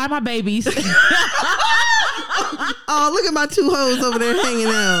 Hello. hi my babies. Oh, look at my two hoes over there hanging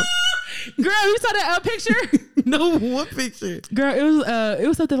out. Girl, you saw that picture? No, what picture? Girl, it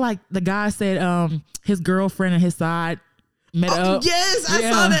was something like the guy said his girlfriend and his side met up. Yes, I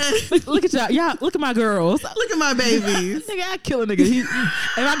saw that. Look at y'all. Yeah, look at my girls. Look at my babies. Nigga, I kill a nigga.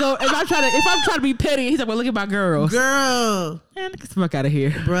 If I'm trying to be petty, he's like, well, look at my girls. Girl. Man, get the fuck out of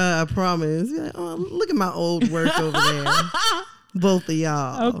here. Bruh, I promise. You're like, oh, look at my old work over there. Both of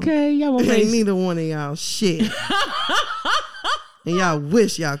y'all. Okay, y'all will Ain't make neither one of y'all shit. And y'all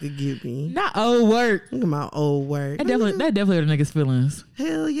wish y'all could give me. not old work. Look at my old work. That definitely hurt a nigga's feelings.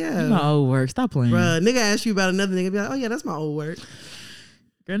 Hell yeah. My old work. Stop playing. Bruh, nigga ask you about another nigga, be like, oh yeah, that's my old work.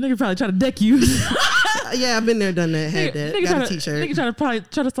 Girl, nigga probably try to deck you. Yeah, I've been there, done that, had that. Nigga Got a t-shirt. Nigga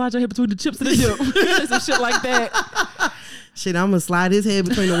try to slide your head between the chips and the dip. Some shit like that. Shit, I'm gonna slide his head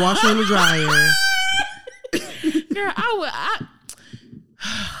between the washer and the dryer. Girl,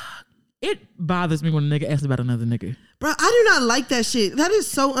 it bothers me when a nigga asks about another nigga. Bro, I do not like that shit. That is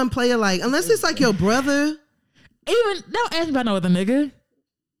so unplayer-like. Unless it's like your brother. Even don't ask me about no other nigga.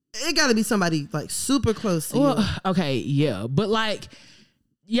 It gotta be somebody like super close to you. Well, okay, yeah, but like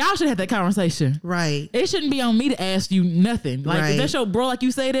y'all should have that conversation. Right. It shouldn't be on me to ask you nothing. Like Right. if that's your bro, like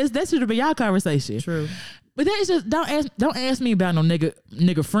you say this, that should have been y'all conversation. True. But then it's just don't ask me about no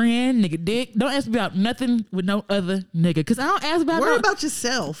nigga friend, nigga dick. Don't ask me about nothing with no other nigga. Cause I don't ask about Worry about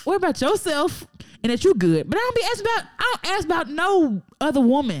yourself. worry about yourself and that you good. But I don't ask about no other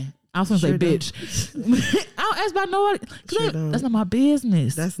woman. I was gonna Sure say don't. bitch. I don't ask about no other. Sure don't. That's not my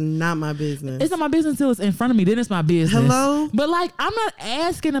business. That's not my business. It's not my business until it's in front of me. Then it's my business. Hello? But like, I'm not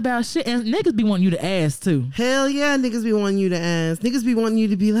asking about shit, and niggas be wanting you to ask too. Hell yeah, niggas be wanting you to ask. Niggas be wanting you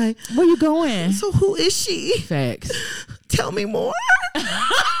to be like, Where you going? so who is she? Facts. Tell me more.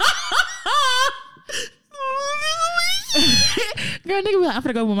 Girl, nigga be like, I'm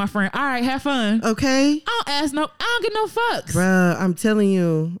finna go with my friend. All right, have fun. Okay. I don't get no fucks. Bruh, I'm telling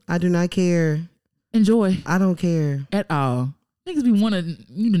you, I do not care. Enjoy I don't care. at all. Niggas be wanting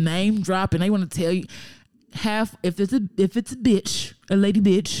you to name drop, and they want to tell you if it's a bitch, a lady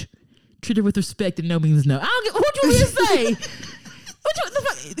bitch, treat her with respect and no means no. I don't get what you want me to say. What the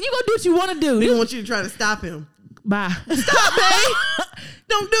fuck? You gonna do what you want to do. They don't want you to try to stop him. Bye. Stop, babe.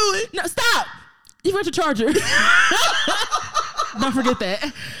 Don't do it. No, stop. You forgot your charger. Don't forget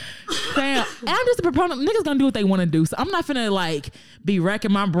that. Damn. And I'm just a proponent. Niggas gonna do what they want to do. So I'm not finna like be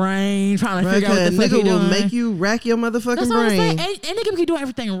racking my brain trying to figure out what the fuck nigga he will doing. make you rack your motherfucking That's what I'm saying. brain. And nigga be doing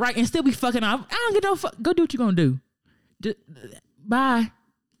everything right and still be fucking off. I don't get no fuck. Go do what you gonna do. Bye.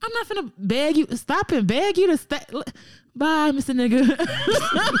 I'm not finna beg you. Stop and beg you to stay. Bye, Mr. Nigga.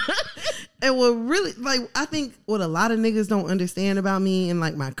 And what really, like, I think what a lot of niggas don't understand about me and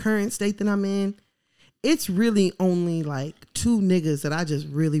like my current state that I'm in, it's really only like 2 niggas that I just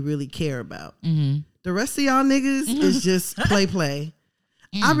really, really care about. Mm-hmm. The rest of y'all niggas is just play.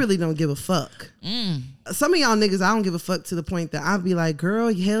 I really don't give a fuck. Some of y'all niggas, I don't give a fuck to the point that I'd be like,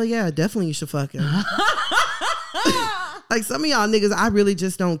 girl, hell yeah, definitely you should fuck him. Like some of y'all niggas, I really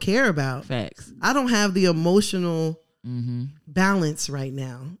just don't care about. Facts. I don't have the emotional balance right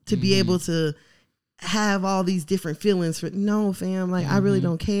now to be able to have all these different feelings for no fam. Like I really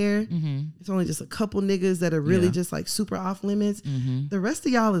don't care. It's only just a couple niggas that are really just like super off limits. The rest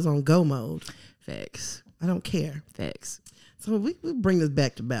of y'all is on go mode. Facts. I don't care. Facts. So we bring this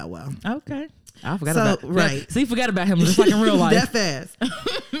back to Bow Wow. Okay. I forgot about right. See, forgot about him just like in real life. That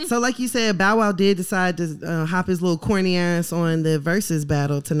fast. So like you said, Bow Wow did decide to hop his little corny ass on the Versus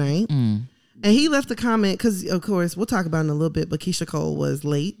battle tonight. And he left a comment because, of course, we'll talk about it in a little bit, but Keisha Cole was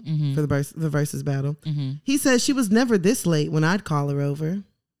late for the Versus battle. He said she was never this late when I'd call her over.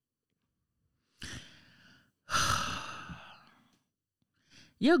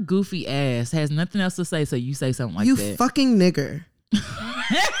 Your goofy ass has nothing else to say, so you say something like You that. fucking nigger.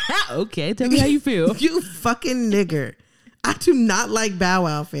 Okay, tell me how you feel. You fucking nigger. I do not like Bow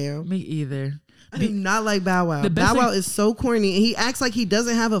Wow, fam. Me either. I do not like Bow Wow. The best Bow Wow thing- is so corny, and he acts like he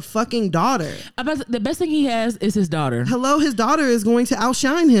doesn't have a fucking daughter. The best thing he has is his daughter. Hello, his daughter is going to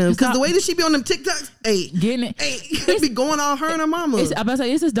outshine him It's because not- the way that she be on them TikToks, hey, Getting it. hey, be going all her and her mama. I'm about to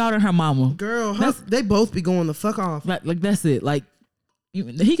say it's his daughter and her mama. Girl, That's- they both be going the fuck off. Like that's it. Like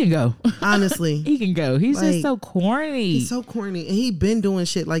he can go. Honestly, He can go. He's Like, just so corny. he's so corny, and he been doing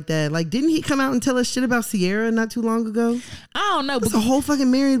shit like that. Like, didn't he come out and tell us shit about Sierra not too long ago? I don't know. It's But a whole fucking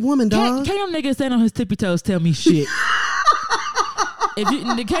married woman, can't dog. no nigga stand on his tippy toes tell me shit. If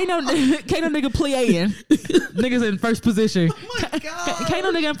you can't no nigga playing niggas in first position. Oh my God. Can't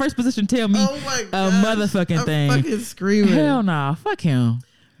no nigga in first position tell me Oh my a gosh. motherfucking I'm thing. fucking screaming. Hell nah. Fuck him.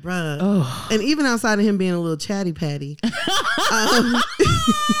 Bruh. Oh. And even outside of him being a little chatty patty.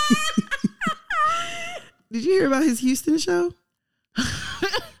 Did you hear about his Houston show?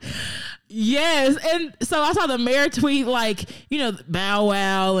 Yes, and so I saw the mayor tweet like, Bow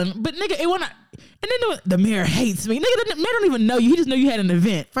Wow, but nigga, it wasn't. And then the mayor hates me. Nigga, the mayor don't even know you. He just know you had an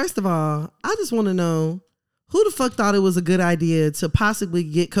event. First of all, I just want to know who the fuck thought it was a good idea to possibly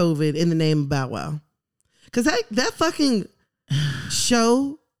get COVID in the name of Bow Wow? Because that fucking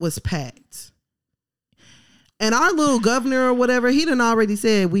show was packed. And our little governor or whatever, he done already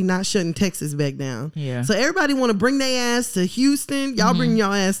said we not shutting Texas back down. Yeah. So everybody want to bring their ass to Houston. Y'all bring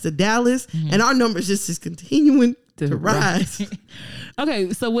y'all ass to Dallas. And our numbers just is continuing to rise.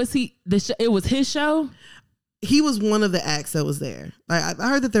 Okay, so was he it was his show? He was one of the acts that was there. Like I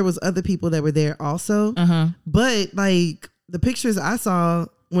heard that there was other people that were there also. Uh-huh. But like the pictures I saw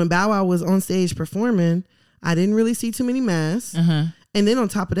when Bow Wow was on stage performing, I didn't really see too many masks. Uh-huh. And then on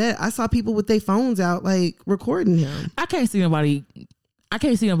top of that, I saw people with their phones out like recording him. I can't see nobody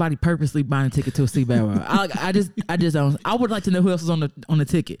purposely buying a ticket to see Bow Wow. I just don't. I would like to know who else was on the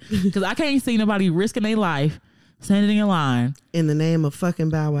ticket, because I can't see nobody risking their life standing in line In the name of fucking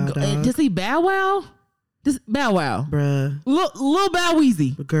Bow Wow, dog. to see Bow Wow. This Bow Wow, Bruh. Lil Bow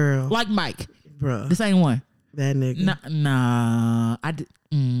Weezy, Girl. like Mike, Bruh. the same one. That nigga. Nah, I did.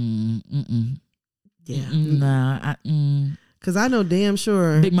 Yeah. Nah, Because I know damn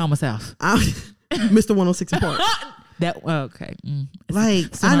sure. Big Mama's house. Mr. 106 and Park. That okay.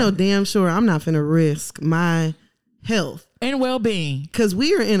 Like, So I know now- damn sure I'm not finna risk my health. And well-being. Because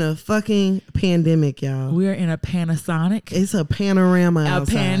we are in a fucking pandemic, y'all. We're in a Panasonic, It's a panorama a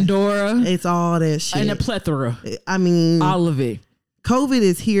outside. Pandora, It's all that shit. and a plethora. I mean, All of it. COVID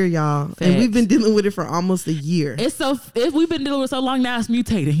is here, y'all. And Facts. we've been dealing with it for almost a year. We've been dealing with it so long now, it's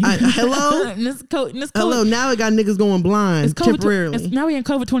mutating. Hello? And this COVID, Hello, now it got niggas going blind It's COVID, temporarily. now we in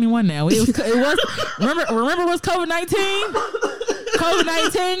COVID 21 now. It was remember it was COVID 19. COVID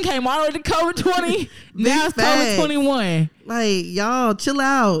 19 came all the way to COVID 20. Now it's facts. COVID 21. Like, y'all, chill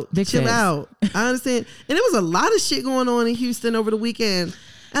out. Big chill facts. out. I understand. And there was a lot of shit going on in Houston over the weekend.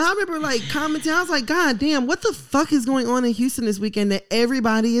 And I remember like commenting, I was like, God damn, what the fuck is going on in Houston this weekend that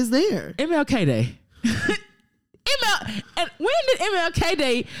everybody is there? MLK Day. And when did MLK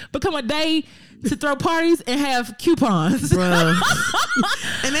Day become a day to throw parties and have coupons? Bruh.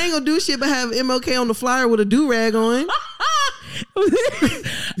 And they ain't gonna do shit but have MLK on the flyer with a do-rag on.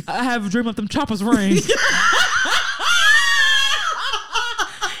 I have a dream of them choppers ring.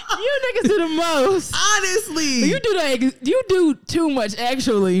 You niggas do the most. Honestly. You do too much,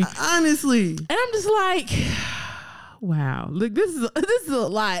 actually. Honestly. And I'm just like, wow. Look, this is a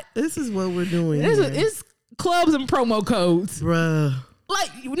lot. This is what we're doing. It's clubs and promo codes. Bruh. Like,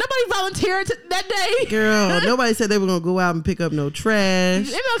 nobody volunteered that day. Girl, nobody said they were gonna go out and pick up no trash.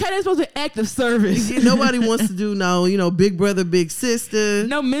 MLK Day is supposed to be active service. Nobody wants to do big brother, big sister.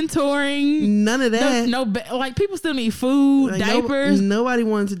 No mentoring. None of that. Like, people still need food, Like, diapers. Nobody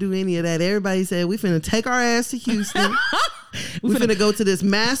wanted to do any of that. Everybody said we finna take our ass to Houston. we finna go to this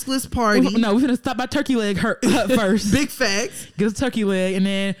maskless party. we finna stop by Turkey Leg Hut first. Big facts. Get a turkey leg, and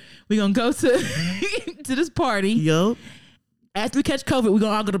then we gonna go to to this party. Yo. After we catch COVID, we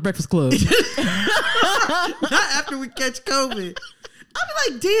gonna all go to Breakfast Club. Not after we catch COVID. I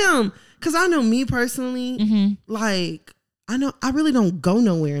be like, damn. Cause I know me personally, like, I really don't go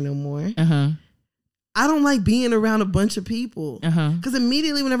nowhere no more. Uh-huh. I don't like being around a bunch of people. Uh-huh. Cause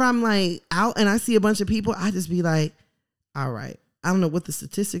immediately whenever I'm like out and I see a bunch of people, I just be like, all right. I don't know what the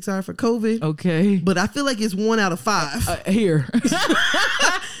statistics are for COVID, Okay. but I feel like it's 1 out of 5. Here.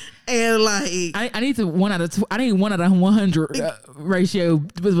 And like, I need 1 out of 100 ratio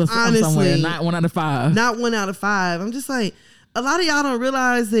with somewhere, Honestly. not 1 out of 5. not 1 out of 5. I'm just like, A lot of y'all don't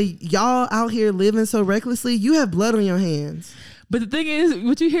realize that y'all out here living so recklessly. You have blood on your hands. But the thing is,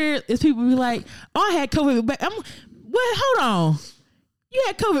 what you hear is people be like, "Oh, I had COVID, but hold on, you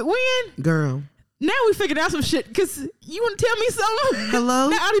had COVID when, girl?" Now we figured out some shit because you want to tell me something. Hello,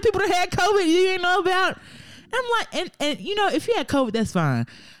 now all these people that had COVID you didn't know about. And I'm like, and you know, if you had COVID, that's fine.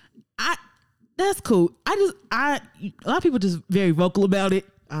 That's cool. A lot of people just very vocal about it.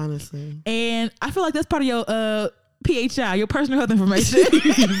 Honestly, and I feel like that's part of your PHI, your personal health information.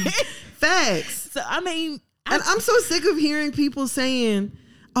 Facts. So I mean. And I'm so sick of hearing people saying,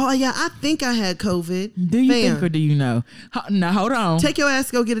 "Oh yeah, I think I had COVID." Do you think or do you know? Now hold on. Take your ass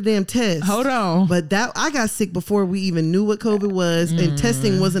to go get a damn test. Hold on. But I got sick before we even knew what COVID was, and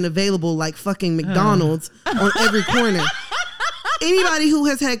testing wasn't available like fucking McDonald's on every corner. Anybody who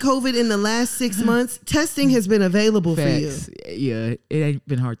has had COVID in the last 6 months, testing has been available for you. Yeah, it ain't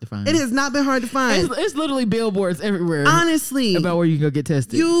been hard to find. It has not been hard to find. It's literally billboards everywhere. Honestly. About where you can go get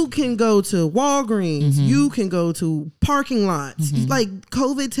tested. You can go to Walgreens. You can go to parking lots. Like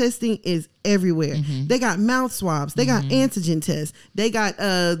COVID testing is everywhere. They got mouth swabs. They got antigen tests. They got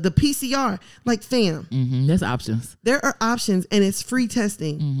the PCR. Like, fam. There's options. There are options, and it's free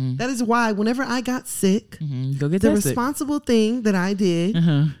testing. That is why whenever I got sick, go get the tested. responsible thing that I did,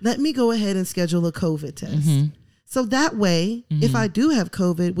 let me go ahead and schedule a COVID test. So that way, if I do have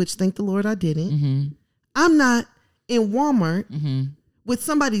COVID, which thank the Lord I didn't, I'm not in Walmart with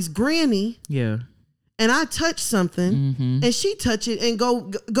somebody's granny. Yeah. And I touch something, and she touch it and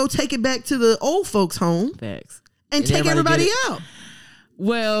go take it back to the old folks' home. Facts. And take everybody out.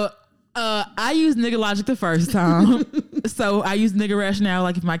 Well, I used nigga logic the first time, so I used nigga rationale.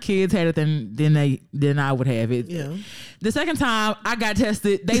 Like if my kids had it, then I would have it. Yeah. The second time I got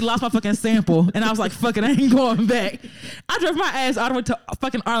tested, they lost my fucking sample, and I was like, "Fuck it, I ain't going back." I drove my ass all the way to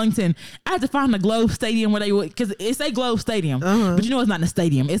fucking Arlington. I had to find the Globe Stadium where they would, because it's a Globe Stadium, but you know it's not in the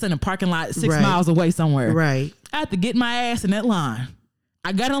stadium. It's in a parking lot 6 miles away somewhere. Right. I had to get my ass in that line.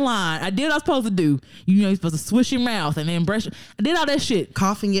 I got in line. I did what I was supposed to do. You know, you're supposed to swish your mouth and then brush. I did all that shit.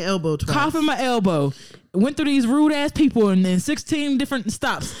 Coughing your elbow twice. Coughing my elbow. Went through these rude ass people and then 16 different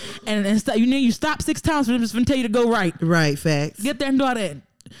stops. And you stop 6 times for them just to tell you to go right. Right, facts. Get there and do all that.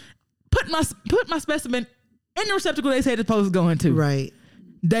 Put my specimen in the receptacle they said it's supposed to go into. Right.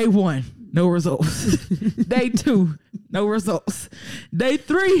 Day 1, no results. Day 2, no results. Day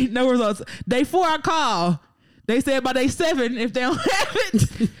 3, no results. Day 4, I call. They said by day 7, if they don't have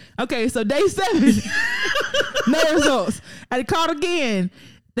it. Okay, so day 7, no results. I called again.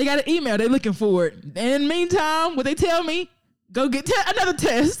 They got an email. They looking for it. And in the meantime, what they tell me, go get another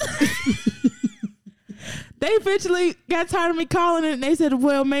test. They eventually got tired of me calling it, and they said,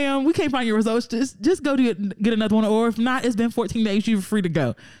 "Well, ma'am, we can't find your results. Just go to get another one, or if not, it's been 14 days. You're free to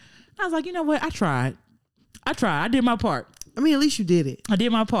go." I was like, you know what? I tried. I did my part. I mean, at least you did it. I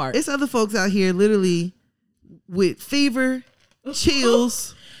did my part. It's other folks out here literally with fever,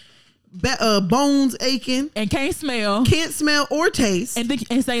 chills, bones aching, and can't smell or taste,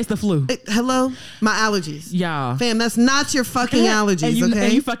 and say it's the flu. Hello, my allergies, y'all, fam. That's not your fucking allergies,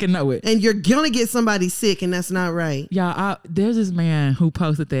 and you fucking know it, and you're gonna get somebody sick, and that's not right, y'all. There's this man who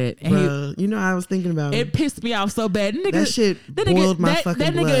posted that, and bruh, you know I was thinking about it. Pissed me off so bad. That shit boiled my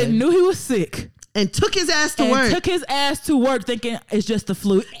fucking blood. That nigga knew he was sick. And took his ass to work. Thinking it's just the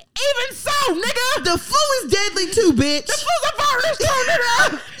flu. Even so, nigga. The flu is deadly too, bitch. The flu's a virus too,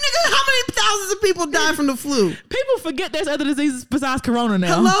 nigga. Nigga, how many thousands of people die from the flu? People forget there's other diseases besides corona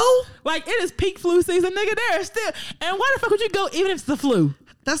now. Hello? Like, it is peak flu season, nigga. There still. And why the fuck would you go even if it's the flu?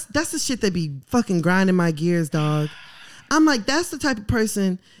 That's the shit that be fucking grinding my gears, dog. I'm like, that's the type of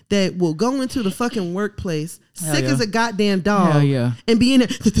person that will go into the fucking workplace sick as a goddamn dog and be in there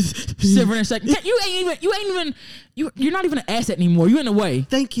shivering and shaking. You're not even an asset anymore. You're in the way.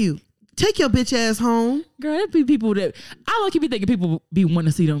 Thank you. Take your bitch ass home. Girl, there be people that I like you be thinking people be wanting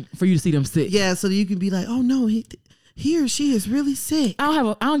to see them for you to see them sick. Yeah, so that you can be like, oh no, he or she is really sick.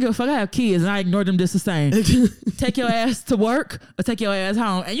 I don't give a fuck. I have kids and I ignore them just the same. Take your ass to work or take your ass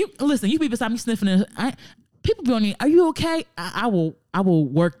home. And you be beside me sniffing it. People be on me, are you okay? I will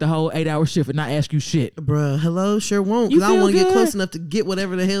work the whole 8-hour shift and not ask you shit. Bruh, hello, sure won't. Because I don't want to get close enough to get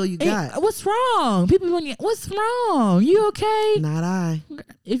whatever the hell you got. What's wrong? People be on you, what's wrong? You okay? Not I.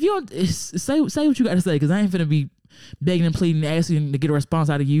 If you don't, say what you got to say, because I ain't finna be begging and pleading and asking to get a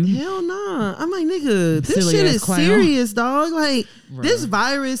response out of you. Hell nah. I'm like, nigga, this shit is serious, dog. Like, this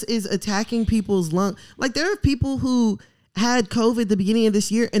virus is attacking people's lungs. Like, there are people who had COVID the beginning of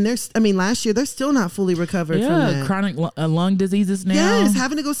this year, and last year, they're still not fully recovered from that. Chronic lung diseases now. Yes,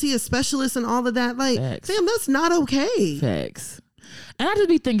 having to go see a specialist and all of that. Like, Facts. fam, that's not okay. Facts. And I just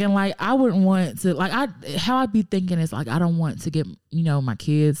be thinking like I wouldn't want to how I'd be thinking is like I don't want to get my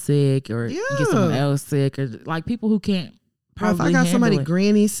kids sick or get someone else sick or like people who can't. If I got somebody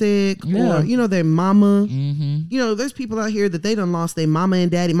granny sick or their mama, there's people out here that they done lost their mama and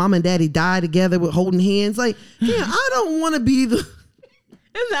daddy died together with holding hands. Like, I don't want to be the.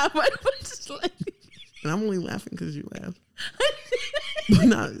 It's not funny. And I'm only laughing because you laugh. But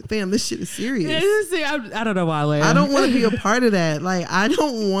not, fam, this shit is serious. I don't know why I laugh. I don't want to be a part of that. Like, I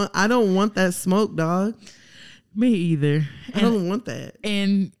don't want that smoke, dog. Me either. I don't want that.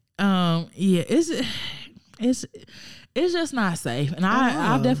 And it's just not safe. And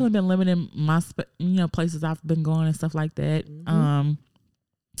I've definitely been limiting my places I've been going and stuff like that. And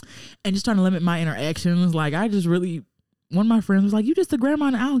just trying to limit my interactions. Like I just really, one of my friends was like, "You just a grandma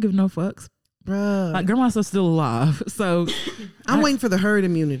and I don't give no fucks." Bruh. Like grandma's still alive. So I'm waiting for the herd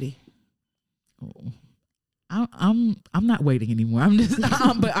immunity. I'm not waiting anymore. I'm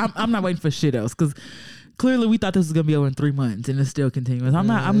not waiting for shit else because clearly we thought this was gonna be over in 3 months and it's still continuous. I'm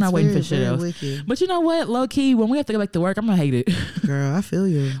not waiting for shit else. Wicked. But you know what? Low key, when we have to go back to work, I'm gonna hate it. Girl, I feel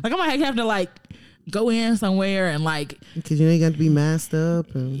you. Like I'm gonna have to like go in somewhere and like because you got to be masked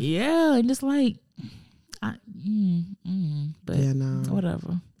up and and just like but yeah, no,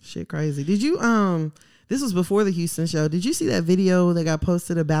 whatever. Shit crazy. Did you this was before the Houston show. Did you see that video that got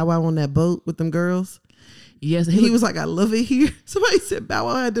posted of Bow Wow on that boat with them girls? Yes. He was like, "I love it here." Somebody said Bow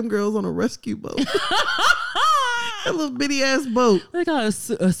Wow had them girls on a rescue boat. That little bitty ass boat. They got a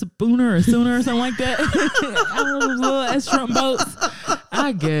spooner or sooner or something like that. Those little ass Trump boats.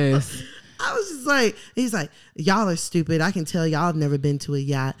 I guess. I was just like, he's like, "Y'all are stupid. I can tell y'all have never been to a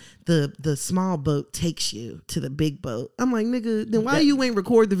yacht. The small boat takes you to the big boat." I'm like, nigga, then why you ain't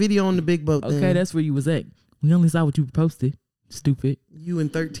record the video on the big boat then? Okay, that's where you was at. We only saw what you posted. Stupid. You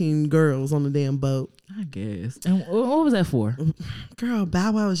and 13 girls on the damn boat. I guess. And what was that for? Girl,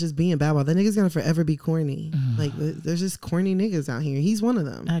 Bow Wow is just being Bow Wow. That nigga's gonna forever be corny. Like, there's just corny niggas out here. He's one of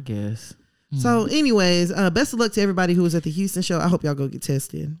them. I guess. So anyways, best of luck to everybody who was at the Houston show. I hope y'all go get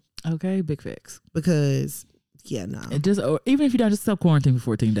tested. Okay, big facts. Because or even if you don't, just self-quarantine for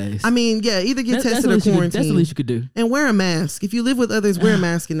 14 days. I mean, either get tested or quarantine. That's the least you could do. And wear a mask. If you live with others, wear a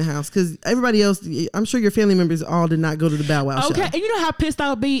mask in the house. Because everybody else, I'm sure your family members all did not go to the Bow Wow show. Okay, and you know how pissed I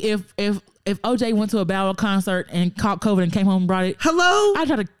would be if OJ went to a Bow Wow concert and caught COVID and came home and brought it. Hello? I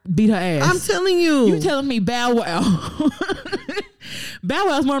try to beat her ass. I'm telling you. You telling me Bow Wow. Bow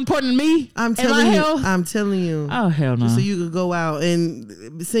Wow's more important than me. I'm telling you. I'm telling you. Oh, hell no. So you could go out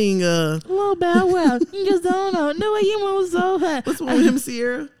and sing little Bow Wow. You just don't know. The way you move so high. What's one with him,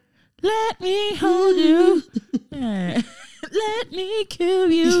 Sierra? Let me hold you. Let me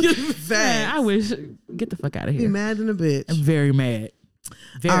kill you. I wish. Get the fuck out of here. Be mad than a bitch. I'm very mad.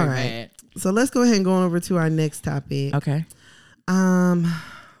 Very mad. So let's go ahead and go on over to our next topic. Okay.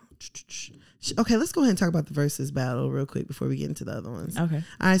 Okay, let's go ahead and talk about the versus battle real quick before we get into the other ones. Okay.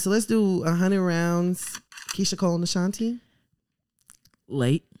 All right, so let's do 100 rounds. Keyshia Cole and Ashanti.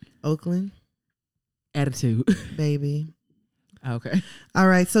 Late. Oakland. Attitude. Baby. Okay. All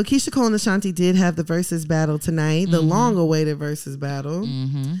right, so Keyshia Cole and Ashanti did have the versus battle tonight, the long-awaited versus battle.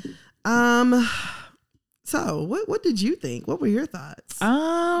 So what did you think? What were your thoughts?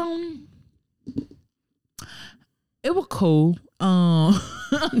 It was cool. A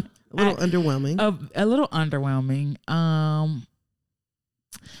little underwhelming. A little underwhelming. I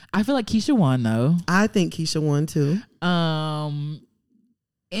feel like Keyshia won though. I think Keyshia won too.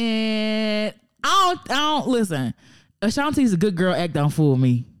 And I don't listen. Ashanti's a good girl. Act don't fool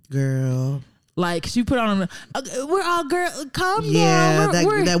me, girl. Like she put on, we're all girl. Calm down. Yeah,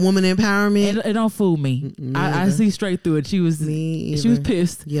 that woman empowerment. It don't fool me. I see straight through it. She was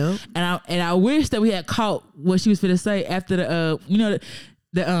pissed. Yep. And I wish that we had caught what she was finna say after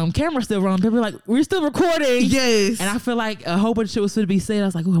the camera still rolling. People were like, we're still recording. Yes. And I feel like a whole bunch of shit was finna be said. I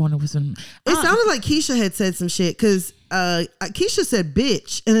was like, oh, I wonder what's in. It sounded like Keyshia had said some shit because Keyshia said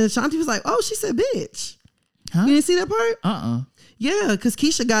bitch, and then Ashanti was like, oh, she said bitch. Huh? You didn't see that part? Yeah, because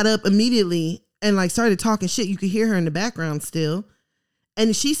Keyshia got up immediately and like started talking shit. You could hear her in the background still.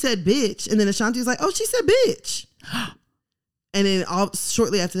 And she said bitch. And then Ashanti was like, oh, she said bitch. And then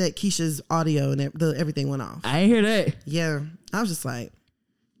shortly after that, Keisha's audio and everything went off. I ain't hear that. Yeah. I was just like.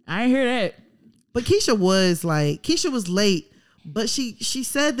 I ain't hear that. But Keyshia was late, but she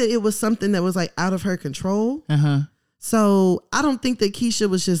said that it was something that was like out of her control. So I don't think that Keyshia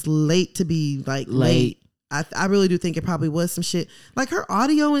was just late to be like late. I really do think it probably was some shit. Like her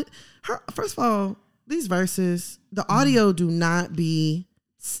audio, first of all, these verses, the audio do not be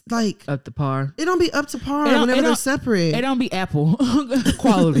like Up to par. it don't be up to par It don't- whenever it they're don't- separate. It don't be Apple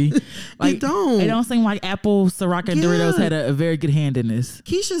quality. Like, It don't. It don't seem like Apple, Ciroc, and Doritos Yeah. had a very good hand in this.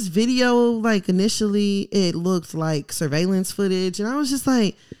 Keisha's video, like initially, it looked like surveillance footage, and I was just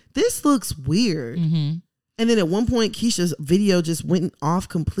like, "This looks weird." Mm-hmm. And then at one point, Keisha's video just went off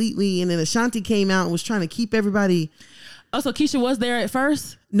completely, and then Ashanti came out and was trying to keep everybody. Oh, so Keisha was there at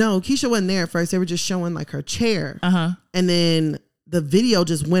first? No, Keisha wasn't there at first. They were just showing like her chair, Uh-huh. and then the video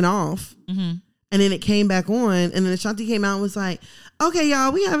just went off. Mm-hmm. And then it came back on, and then Ashanti came out and was like, "Okay,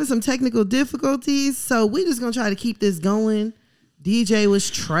 y'all, we having some technical difficulties, so we just gonna try to keep this going." DJ was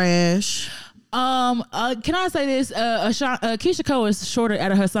trash. Can I say this? Keisha Cole is shorter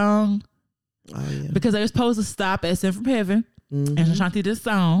out of her song Oh yeah. because they were supposed to stop at Sent from Heaven, and Ashanti did a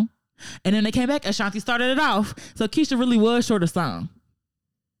song, and then they came back. Ashanti started it off, so Keisha really was short of song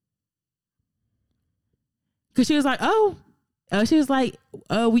because she was like, "Oh." She was like,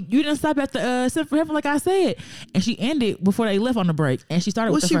 you didn't stop at the Sent from Heaven like I said," and she ended before they left on the break, and she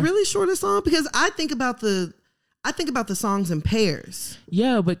started. Was with she the really short of song? Because I think about the songs in pairs.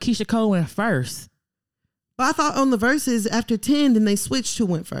 Yeah, but Keisha Cole went first. But I thought on the verses after 10, then they switched who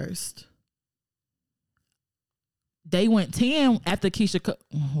went first. They went 10 after Keisha Cole.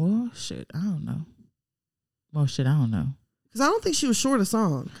 Well, shit, I don't know. Well, shit, I don't know. Because I don't think she was short of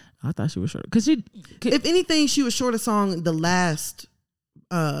song. I thought she was short because she. If anything, she was short of song the last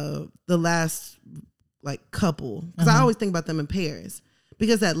like couple. Because I always think about them in pairs.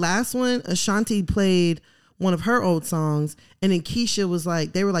 Because that last one, Ashanti played one of her old songs, and then Keisha was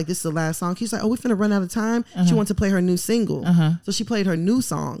like, they were like, "This is the last song." Keisha's like, "Oh, we finna run out of time." She wanted to play her new single, so she played her new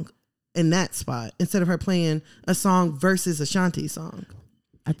song in that spot instead of her playing a song versus Ashanti's song.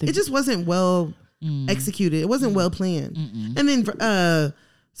 I think It just wasn't well executed. It wasn't well planned. And then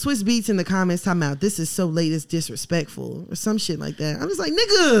Swiss Beats in the comments talking about this is so late, it's disrespectful or some shit like that. I'm just like,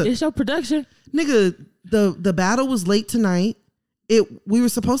 nigga, it's your production. the battle was late tonight. We were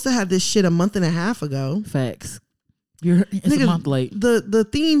supposed to have this shit a month and a half ago. Facts. It's a month late. The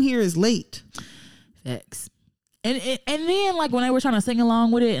theme here is late. Facts. And then like when they were trying to sing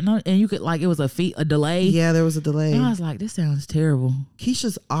along with it, and you could like it was a delay. Yeah, there was a delay. And I was like, this sounds terrible.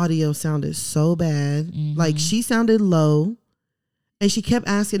 Keisha's audio sounded so bad. Like she sounded low. And she kept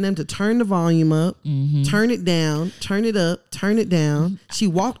asking them to turn the volume up, turn it down, turn it up, turn it down. She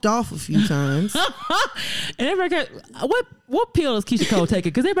walked off a few times. And everybody kept, what pill is Keisha Cole taking?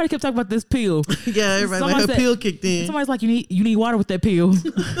 Because everybody kept talking about this pill. Yeah, everybody like her pill kicked in. Somebody's like, you need water with that pill.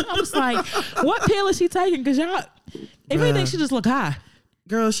 I was like, what pill is she taking? Because y'all, if anything, she just look high.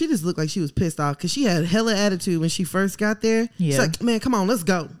 Girl, she just looked like she was pissed off because she had hella attitude when she first got there. Yeah. She's like, man, come on, let's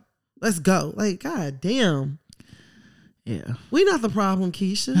go. Let's go. Like, god damn. Yeah. We not the problem,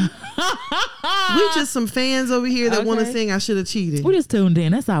 Keisha. We just some fans over here that want to sing I Should Have Cheated. We just tuned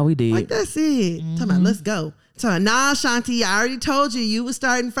in. That's all we did. Like, that's it. Talking about, let's go. Talking, nah, Shanti, I already told you was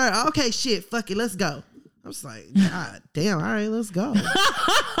starting first. Okay, shit, fuck it, let's go. I was like, god damn, all right, let's go.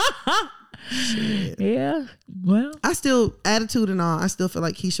 Shit. Yeah. Well, I still, attitude and all, I still feel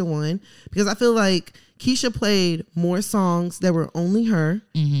like Keisha won because I feel like Keisha played more songs that were only her.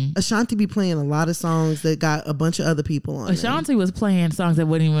 Ashanti be playing a lot of songs that got a bunch of other people on Ashanti was playing songs that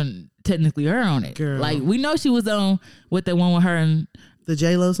wasn't even technically her on it. Girl. Like we know she was on with the one with her and the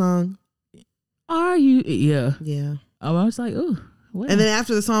J-Lo song. Are you? Yeah. Yeah. Oh, I was like, ooh. Well. And then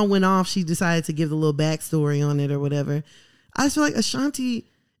after the song went off, she decided to give the little backstory on it or whatever. I just feel like Ashanti,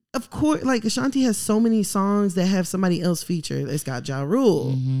 of course, like Ashanti has so many songs that have somebody else featured. It's got Ja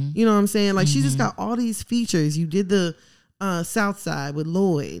Rule. You know what I'm saying? Like she just got all these features. You did the South Side with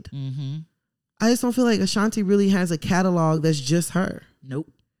Lloyd. I just don't feel like Ashanti really has a catalog that's just her. Nope.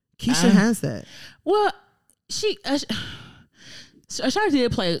 Keisha has that. Well, Ashanti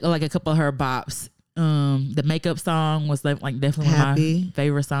did play like a couple of her bops. The makeup song was like definitely one of my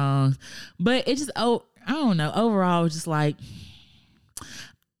favorite songs, but it just I don't know. Overall, it was just like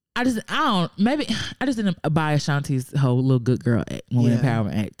I just didn't buy Ashanti's whole little good girl act, woman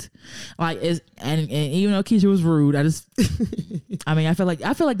empowerment act. Like and even though Keisha was rude, I feel like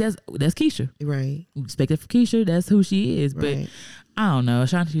that's Keisha. Right. Respect it for Keisha. That's who she is. Right. But I don't know.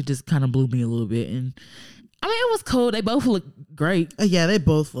 Ashanti just kind of blew me a little bit, and I mean it was cool. They both look great. Yeah, they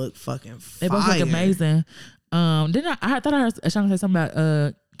both look fucking fire. They both look amazing. Then I thought I heard Ashanti say something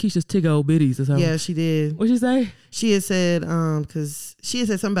about Keisha's tig old bitties or something. Yeah, she did. What'd she say? She had said, because she had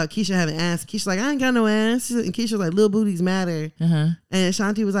said something about Keisha having ass. Keisha's like, I ain't got no ass. And Keisha was like, little booties matter. Uh-huh. And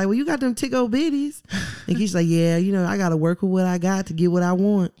Shanti was like, well, you got them tick old bitties. And Keisha's like, yeah, you know, I got to work with what I got to get what I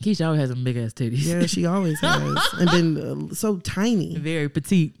want. Keisha always has some big ass titties. Yeah, she always has. And been so tiny. Very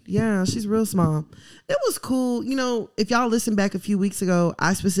petite. Yeah, she's real small. It was cool. You know, if y'all listened back a few weeks ago,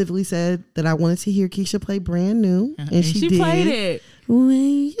 I specifically said that I wanted to hear Keisha play Brand New. And she did. played it. When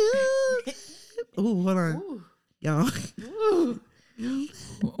you... Ooh, hold on. Ooh. Y'all.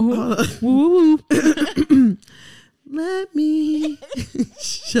 Woo. Let me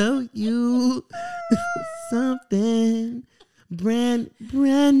show you something brand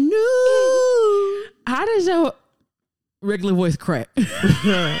new. How does your regular voice crack?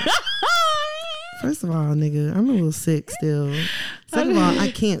 First of all, nigga, I'm a little sick still. Second of all, I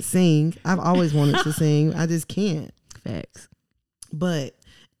can't sing. I've always wanted to sing. I just can't. Facts. But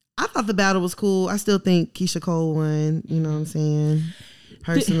I thought the battle was cool. I still think Keisha Cole won. You know what I'm saying?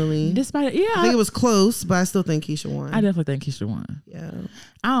 Personally. Despite it, I think it was close, but I still think Keisha won. I definitely think Keisha won. Yeah.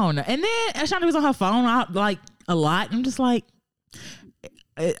 I don't know. And then Ashanti was on her phone like a lot. I'm just like,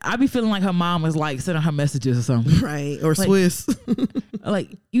 I be feeling like her mom was like sending her messages or something. Right. Or like, Swiss. Like,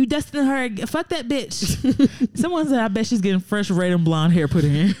 you destined her. Fuck that bitch. Someone said, I bet she's getting fresh red and blonde hair put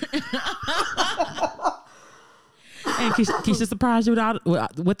in. And Keisha surprised you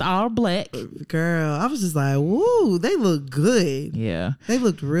with all black. Girl, I was just like, woo, they look good. Yeah. They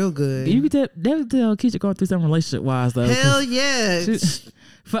looked real good. You could tell Keisha going through something relationship wise though. Hell yeah.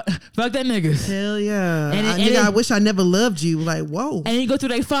 Fuck that niggas. Hell yeah. And I wish I never loved you. Like, whoa. And you go through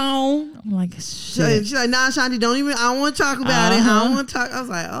their phone. I'm like, shit. She's like, nah, Shanti, don't even, I don't want to talk about it. I don't want to talk. I was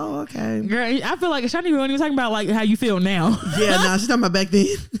like, oh, okay. Girl, I feel like Ashanti wasn't even talking about like how you feel now. Yeah, nah, she's talking about back then.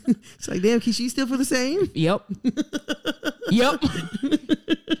 She's like, damn, Keisha, you still feel the same? Yep. Yep.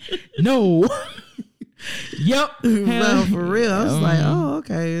 No. Yep. Well, for real. I was like, oh,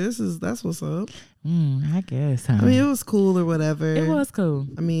 okay. That's what's up. I guess. Huh? I mean, it was cool or whatever. It was cool.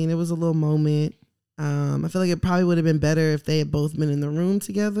 I mean, it was a little moment. I feel like it probably would have been better if they had both been in the room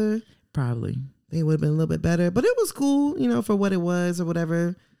together. Probably. I think it would have been a little bit better. But it was cool, you know, for what it was or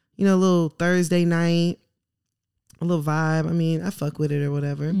whatever. You know, a little Thursday night, a little vibe. I mean, I fuck with it or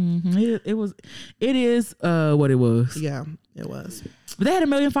whatever. Mm-hmm. It is what it was. Yeah, it was. But they had 1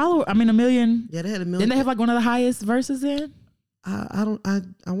 million followers. I mean, 1 million. Yeah, they had 1 million. Didn't they have like one of the highest verses in? I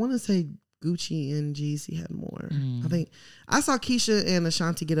want to say Gucci and Jeezy had more. I think I saw Keisha and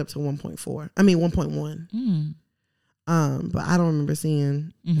Ashanti get up to 1.4. I mean 1.1. But I don't remember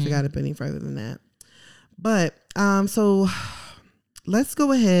seeing if it got up any further than that. But so let's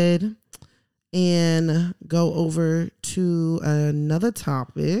go ahead and go over to another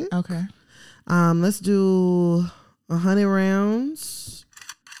topic. Okay. Let's do 100 rounds.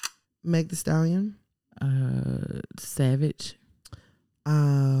 Meg Thee Stallion. Savage.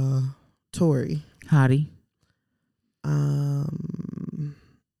 Tory. Hottie.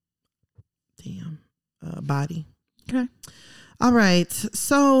 Body. Okay. All right.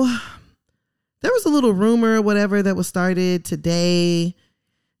 So there was a little rumor or whatever that was started today.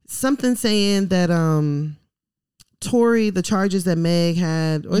 Something saying that Tory, the charges that Meg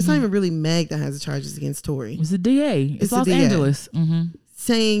had, or it's not even really Meg that has the charges against Tory. It's the DA. It's Los Angeles.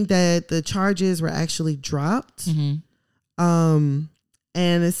 Saying that the charges were actually dropped.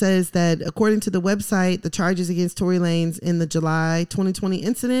 And it says that according to the website, the charges against Tory Lanez in the July 2020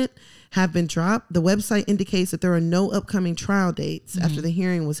 incident have been dropped. The website indicates that there are no upcoming trial dates after the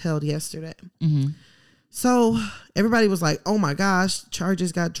hearing was held yesterday. So everybody was like, oh my gosh,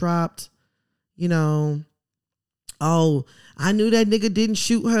 charges got dropped. You know, oh, I knew that nigga didn't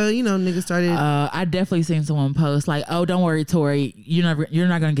shoot her. You know, nigga started. I definitely seen someone post like, "Oh, don't worry, Tory, you're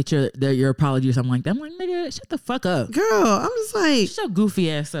not gonna get your apology or something like that." I'm like, nigga, shut the fuck up, girl. I'm just like, shut your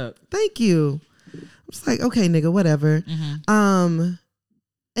goofy ass up. Thank you. I'm just like, okay, nigga, whatever.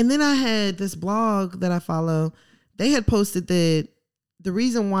 And then I had this blog that I follow. They had posted that the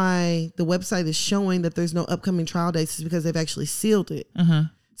reason why the website is showing that there's no upcoming trial dates is because they've actually sealed it,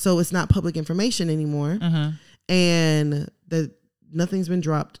 so it's not public information anymore. And that nothing's been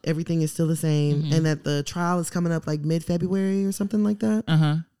dropped. Everything is still the same. And that the trial is coming up like mid-February or something like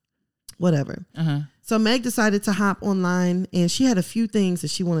that. Whatever. So Meg decided to hop online and she had a few things that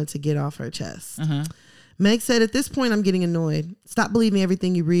she wanted to get off her chest. Meg said, at this point, I'm getting annoyed. Stop believing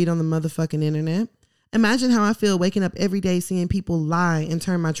everything you read on the motherfucking internet. Imagine how I feel waking up every day seeing people lie and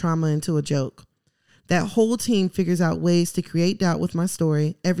turn my trauma into a joke. That whole team figures out ways to create doubt with my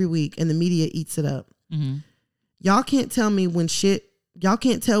story every week and the media eats it up. Y'all can't tell when shit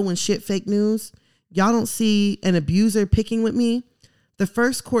fake news. Y'all don't see an abuser picking with me. The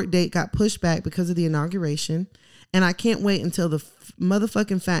first court date got pushed back because of the inauguration, and I can't wait until the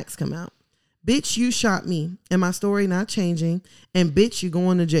motherfucking facts come out. Bitch, you shot me, and my story not changing, and bitch, you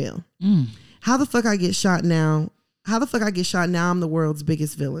going to jail. How the fuck I get shot now? How the fuck I get shot now? I'm the world's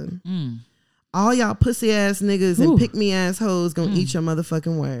biggest villain. All y'all pussy ass niggas and pick me ass hoes gonna eat your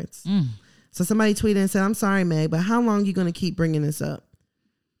motherfucking words. So somebody tweeted and said, I'm sorry, Meg, but how long you gonna keep bringing this up?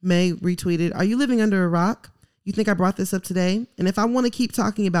 Meg retweeted, are you living under a rock? You think I brought this up today? And if I want to keep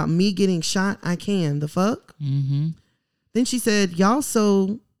talking about me getting shot, I can. The fuck? Then she said, y'all are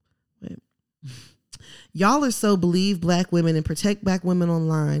so believe black women and protect black women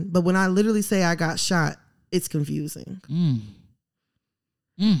online. But when I literally say I got shot, it's confusing.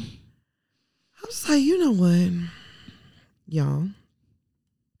 I was like, you know what? Y'all.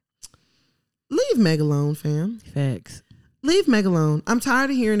 Leave Meg alone, fam. Facts. Leave Meg alone. I'm tired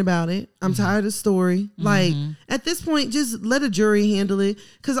of hearing about it. I'm tired of the story. Like, at this point, just let a jury handle it.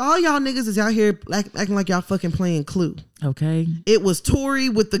 Because all y'all niggas is out here acting like y'all fucking playing Clue. Okay. It was Tory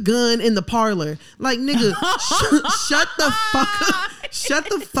with the gun in the parlor. Like, nigga, shut the fuck up. Shut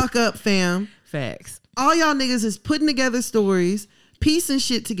the fuck up, fam. Facts. All y'all niggas is putting together stories, piecing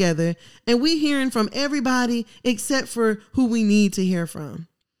shit together, and we hearing from everybody except for who we need to hear from.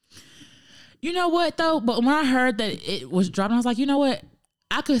 You know what though? But when I heard that it was dropped, I was like, you know what?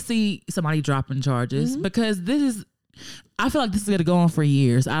 I could see somebody dropping charges because I feel like this is gonna go on for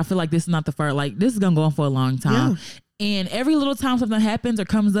years. I feel like this is not the first. Like this is gonna go on for a long time. Yeah. And every little time something happens or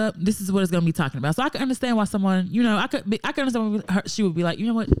comes up, this is what it's gonna be talking about. So I can understand why someone, I can understand why she would be like, you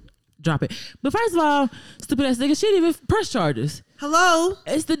know what? Drop it. But first of all, stupid ass nigga, she didn't even press charges. Hello?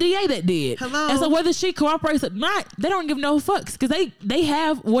 It's the DA that did. Hello? And so whether she cooperates or not, they don't give no fucks because they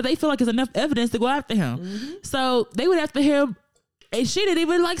have what they feel like is enough evidence to go after him. So they would have to hear, and she didn't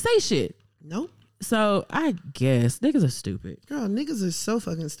even say shit. Nope. So I guess niggas are stupid. Girl, niggas are so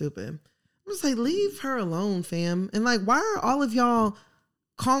fucking stupid. I'm just like, leave her alone, fam. And like, why are all of y'all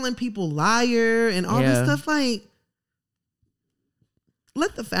calling people liar and all this stuff? Like,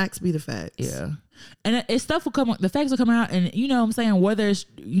 let the facts be the facts. Yeah. And it's stuff will come, the facts will come out, and you know what I'm saying, whether it's,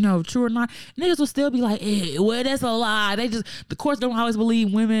 true or not, niggas will still be like, well, that's a lie. The courts don't always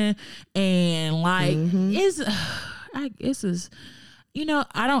believe women, and like, it's just,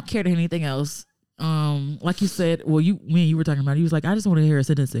 I don't care to hear anything else. Like you said, well, you were talking about it, you was like, I just want to hear a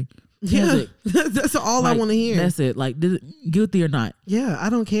sentencing. Yeah, that's all I want to hear. That's it. Like, guilty or not. Yeah,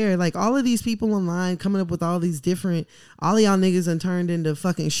 I don't care. Like, all of these people online coming up with all these different, all of y'all niggas and turned into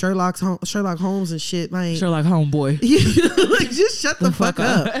fucking Sherlock Holmes and shit. Like Sherlock Homeboy. Like, just shut the fuck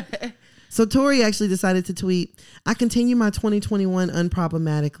up. So Tory actually decided to tweet, I continue my 2021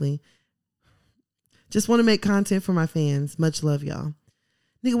 unproblematically. Just want to make content for my fans. Much love, y'all.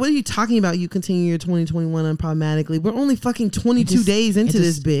 Nigga, what are you talking about? You continue your 2021 unproblematically. We're only fucking 22 days into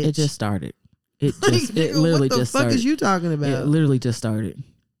this bitch. It just started. It nigga, literally just started. What the fuck is you talking about? It literally just started.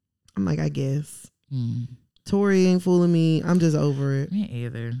 I'm like, I guess. Tory ain't fooling me. I'm just over it. Me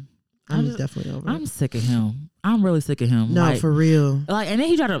either. I'm definitely over it. I'm sick of him. I'm really sick of him. No, for real. Like, and then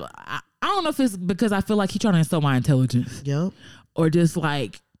he tried to, I don't know if it's because I feel like he trying to insult my intelligence. Yep. Or just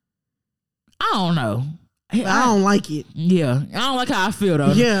like, I don't know. I don't like it. Yeah. I don't like how I feel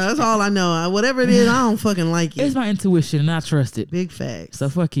though. Yeah, that's all I know. Whatever it is, I don't fucking like it. It's my intuition and I trust it. Big facts. So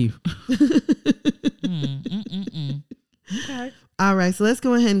fuck you. Okay. All right, so let's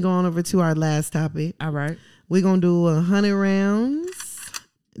go ahead and go on over to our last topic. All right. We're going to do 100 rounds.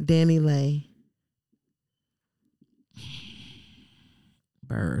 Danny Lay.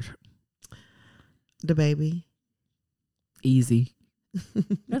 Bird. The baby. Easy.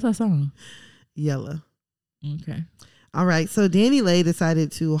 That's our song. Yellow. Okay. All right. So Danny Lay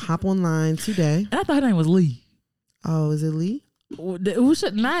decided to hop online today. And I thought her name was Lee. Oh, is it Lee? Who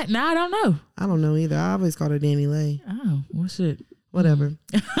should not? Now I don't know. I don't know either. I always called her Danny Lay. Oh, well, shit. Whatever.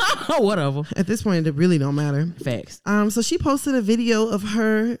 Whatever. At this point, it really don't matter. Facts. So she posted a video of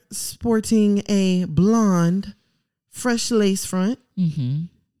her sporting a blonde, fresh lace front. And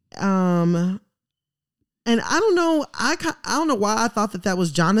I don't know. I don't know why I thought that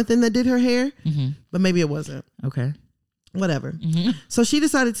was Jonathan that did her hair, but maybe it wasn't. Okay. Whatever. So she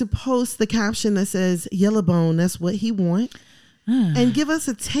decided to post the caption that says, Yellowbone, that's what he want. And give us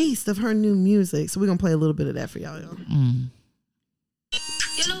a taste of her new music. So we're going to play a little bit of that for y'all.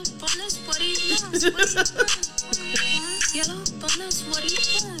 Yellowbone, that's what he wants. Yellowbone, that's what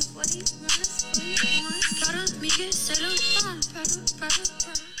he wants.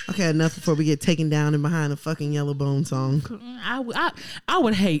 Okay, enough before we get taken down and behind a fucking Yellowbone song. I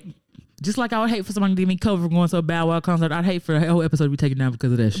would hate, just like I would hate for somebody to give me cover for going to a Bow Wow concert. I'd hate for the whole episode to be taken down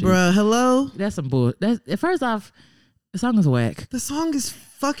because of that shit. Bruh, hello? That's some bull. First off, The song is whack. The song is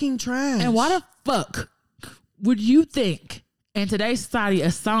fucking trash. And why the fuck would you think in today's society a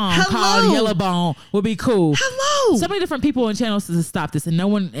song Hello. called Yellowbone would be cool? Hello. So many different people and channels to stop this, and no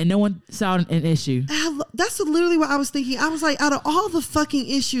one saw an issue. That's literally what I was thinking. I was like, out of all the fucking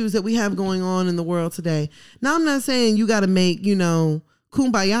issues that we have going on in the world today, now I'm not saying you got to make,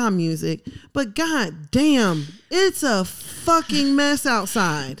 kumbaya music, but god damn, it's a fucking mess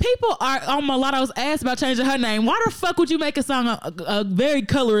outside. People are on Mulatto's ass about changing her name. Why the fuck would you make a song, a very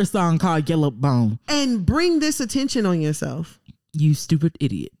colorist song called Yellowbone? And bring this attention on yourself. You stupid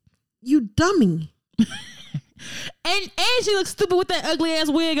idiot. You dummy. And she looks stupid with that ugly ass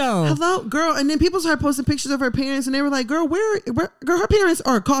wig on. Hello, girl. And then people started posting pictures of her parents, and they were like, girl, where girl, her parents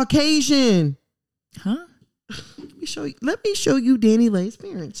are Caucasian. Huh? Let me show you Danny Lay's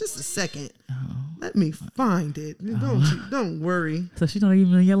parents. Just a second. Oh. Let me find it. Don't worry. So she's not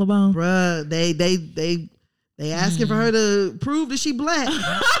even a Yellowbone? Bruh, they asking for her to prove that she black.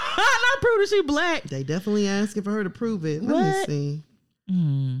 Not prove that she black. They definitely asking for her to prove it. Let What? me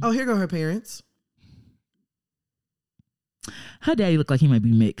see. Oh, here go her parents. Her daddy looked like he might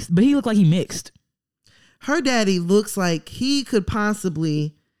be mixed, but he looked like he mixed. Her daddy looks like he could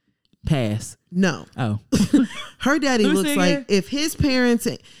possibly Pass. no. Oh. Her daddy Let me looks see like again. if his parents,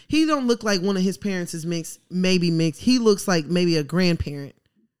 he don't look like one of his parents is mixed, maybe mixed. He looks like maybe a grandparent.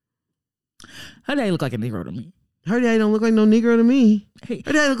 Her daddy looked like a Negro to me. Her daddy don't look like no Negro to me. Hey.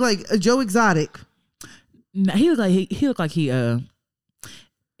 Her daddy look like a Joe Exotic. No, he looked like he looked like he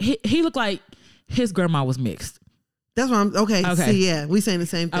looked like his grandma was mixed. That's what I'm okay. Okay. See, yeah, we saying the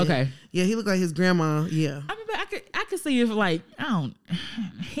same thing. Okay. Yeah, he looked like his grandma. Yeah. I mean, but I could see if like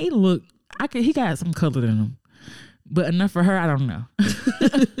he got some color in him, but enough for her, I don't know.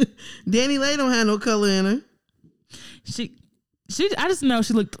 Danny Lay don't have no color in her. I just know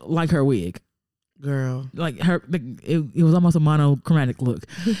she looked like her wig. Girl. Like it was almost a monochromatic look.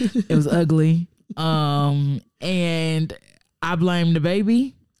 It was ugly. And I blame the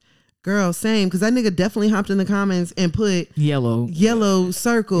baby. Girl, same. Because that nigga definitely hopped in the comments and put Yellow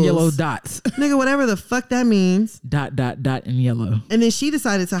circles. yellow dots. Nigga, whatever the fuck that means. dot and yellow. And then she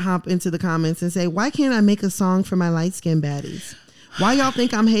decided to hop into the comments and say, why can't I make a song for my light-skinned baddies? Why y'all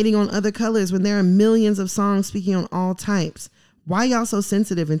think I'm hating on other colors when there are millions of songs speaking on all types? Why y'all so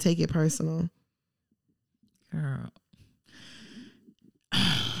sensitive and take it personal?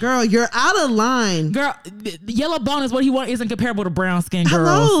 Girl, you're out of line. Girl, the Yellowbone is what he wants isn't comparable to brown skin girls.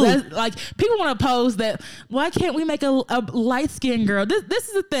 Hello. That's, like people want to pose that. Why can't we make a light skinned girl? This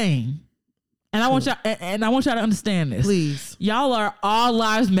is a thing, and I want y'all to understand this. Please, y'all are all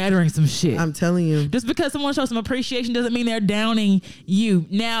lives mattering some shit. I'm telling you. Just because someone shows some appreciation doesn't mean they're downing you.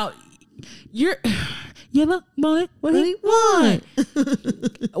 Now, you're Yellow Bonnet. What do you want?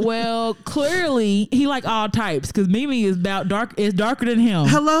 Well, clearly he like all types because Mimi is darker than him.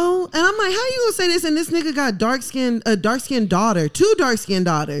 Hello, and I'm like, how you gonna say this? And this nigga got a dark skinned daughter, 2 dark skinned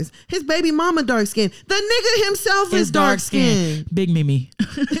daughters. His baby mama dark skinned. The nigga himself is dark skinned. Big Mimi.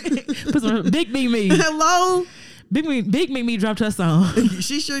 Put some Big Mimi. Hello. Big Mimi dropped her song.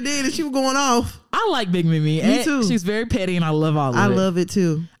 She sure did, and she was going off. I like Big Mimi. Me too. She's very petty, and I love all of it. I love it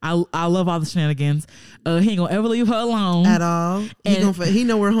too. I love all the shenanigans. He ain't gonna ever leave her alone At all. He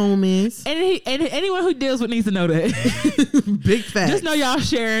know where home is. And anyone who deals with needs to know that. Big facts. Just know y'all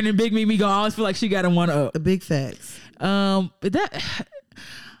Sharon and Big Mimi gonna always feel like she got him one up. Big facts. But that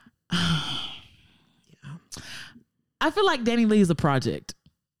I feel like Danny Lee is a project.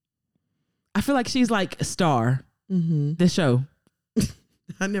 I feel like she's like a star. Mm-hmm. The show.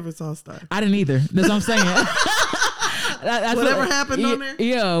 I never saw Star. I didn't either. That's what I'm saying. Whatever happened on there?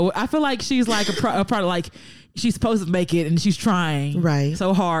 Yeah, I feel like she's like a product. Like she's supposed to make it, and she's trying right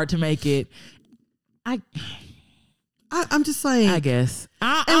so hard to make it. I'm just like, I guess.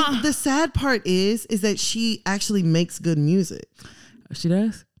 And the sad part is that she actually makes good music. She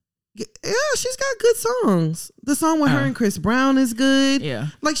does. Yeah, she's got good songs. The song with her and Chris Brown is good. Yeah,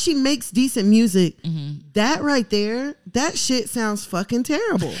 like she makes decent music. Mm-hmm. That right there, that shit sounds fucking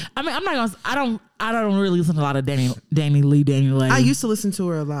terrible. I mean, I'm not gonna. I don't really listen to a lot of Danny Lay. I used to listen to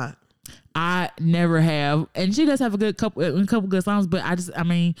her a lot. I never have, and she does have a couple good songs. But I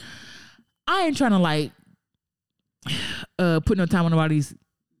mean, I ain't trying to like put no time on nobody's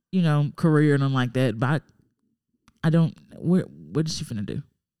career and nothing like that. But I don't. What is she finna do?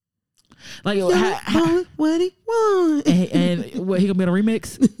 Like, what he want? and what, he gonna be on a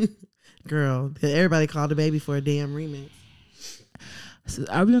remix? Girl, everybody called the baby for a damn remix. So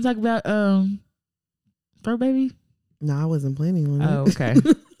are we gonna talk about Throw Baby? No, I wasn't planning on it. Oh, okay.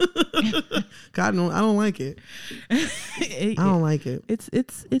 God, no, I don't like it. I don't like it.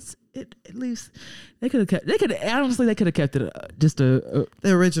 at least they could have kept. They could honestly they could have kept it just a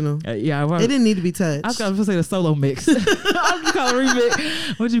The original. yeah. It didn't need to be touched. I was gonna say the solo mix. What you call a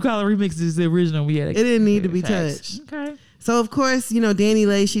remix? What you call a remix is the original. We had. It didn't need to be Facts. touched. Okay. So of course, Danny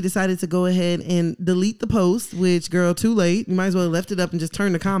Lay, she decided to go ahead and delete the post, which girl, too late. You might as well have left it up and just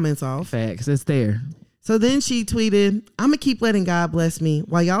turn the comments off. Facts. It's there. So then she tweeted, I'm going to keep letting God bless me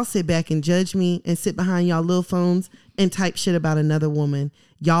while y'all sit back and judge me and sit behind y'all little phones and type shit about another woman.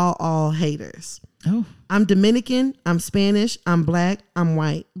 Y'all all haters. Oh. I'm Dominican. I'm Spanish. I'm black. I'm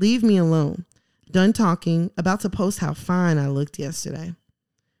white. Leave me alone. Done talking. About to post how fine I looked yesterday.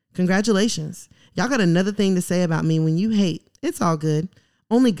 Congratulations. Y'all got another thing to say about me when you hate. It's all good.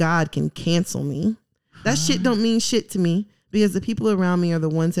 Only God can cancel me. That shit don't mean shit to me because the people around me are the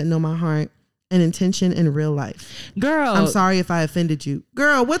ones that know my heart and intention in real life. Girl. I'm sorry if I offended you.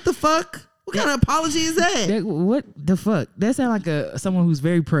 Girl, what the fuck? What kind of apology is that? What the fuck? That sound like someone who's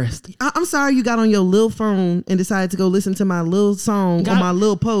very pressed. I'm sorry you got on your little phone and decided to go listen to my little song on my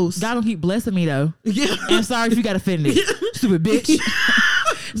little post. God don't keep blessing me though. Yeah. And I'm sorry if you got offended. Stupid bitch.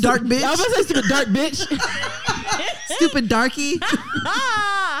 Dark bitch. I was gonna say stupid dark bitch. Stupid darky.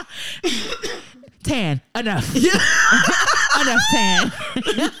 Tan. Enough. Yeah. Enough tan.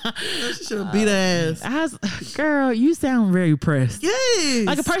 She should have beat her ass. Girl, you sound very pressed. Yes.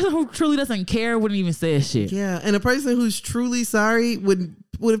 Like a person who truly doesn't care wouldn't even say shit. Yeah, and a person who's truly sorry would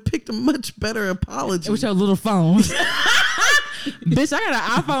have picked a much better apology. With your little phones. Bitch, I got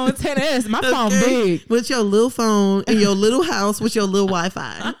an iPhone 10s. My phone big. With your little phone in your little house with your little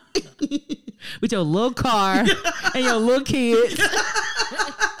Wi-Fi. With your little car and your little kids.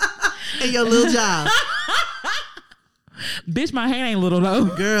 And your little job. Bitch, my hand ain't little though.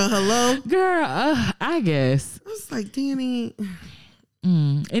 Girl, hello? Girl, I guess. I was like, Danny.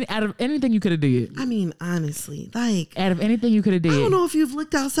 Out of anything you could have did. I mean, honestly, like. Out of anything you could have did. I don't know if you've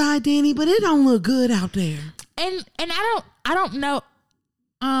looked outside, Danny, but it don't look good out there. And I don't know.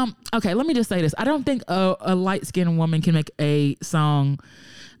 Okay, let me just say this. I don't think a light-skinned woman can make a song.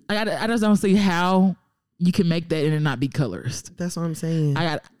 I just don't see how you can make that and it not be colorist. That's what I'm saying.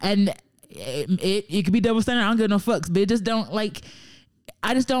 It could be double standard. I don't give no fucks, but it just don't like.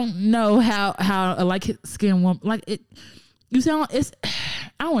 I just don't know how a light-skinned woman like it. You sound. It's.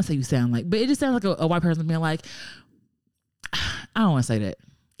 I don't want to say you sound like, but it just sounds like a white person being like. I don't want to say that.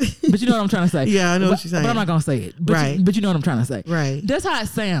 But you know what I'm trying to say. Yeah, I know what you're saying. But I'm not gonna say it. But Right. But you know what I'm trying to say. Right. That's how it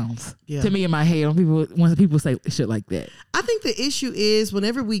sounds Yeah. to me in my head when people say shit like that. I think the issue is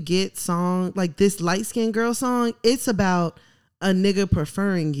whenever we get song like this light-skinned girl song, it's about a nigga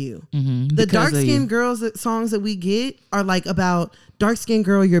preferring you. Mm-hmm. The dark-skinned girls songs that we get are like about dark-skinned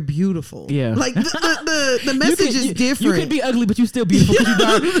girl, you're beautiful. Yeah. Like the message is different. You could be ugly, but you still beautiful because you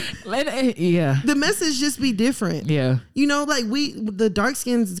dark. Yeah. The message just be different. Yeah. You know, like the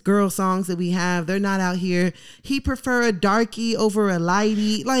dark-skinned girl songs that we have, they're not out here. He prefer a darkie over a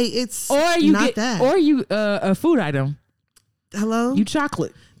lighty. Like it's that. Or you a food item. Hello? You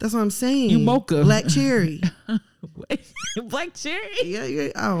chocolate. That's what I'm saying. You mocha. Black cherry. Black cherry. Yeah.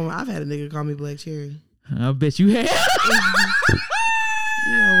 Oh, I've had a nigga call me Black Cherry. I bet you have.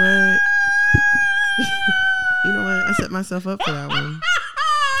 You know what? You know what? I set myself up for that one.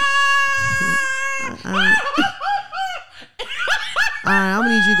 All right, I'm gonna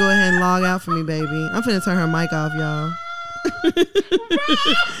need you to go ahead and log out for me, baby. I'm finna turn her mic off, y'all.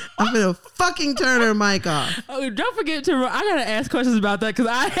 I'm finna fucking turn her mic off. Oh, don't forget to. I gotta ask questions about that because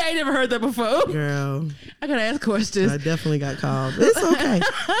I ain't never heard that before. Girl, I gotta ask questions. I definitely got called. It's okay.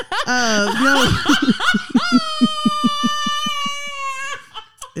 No.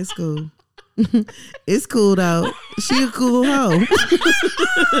 It's cool. It's cool though. She a cool hoe. What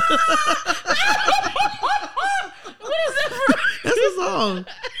is that for? That's a song.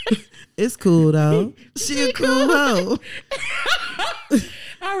 It's cool though. She a cool hoe.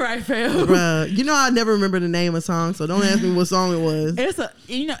 All right, fam. Bruh, you know I never remember the name of song, so don't ask me what song it was. It's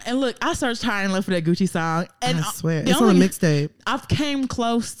and look, I searched high and low for that Gucci song, and I swear, the it's on a only- mixtape. I've came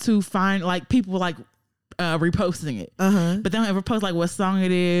close to find like people like reposting it, but they don't ever post like what song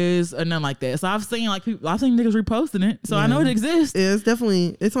it is or nothing like that. So I've seen niggas reposting it, so I know it exists. Yeah, it's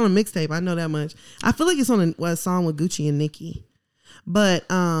on a mixtape. I know that much. I feel like it's on a song with Gucci and Nicki, but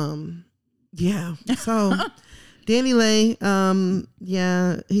yeah. So Danny Lay,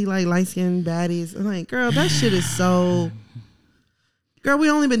 he like light skinned baddies. I'm like, girl, that shit is so. Girl,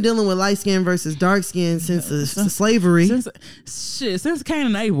 we only been dealing with light skin versus dark skin since slavery. Since Cain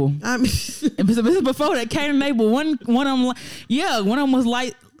and Abel. I mean, And before that, Cain and Abel, one of them was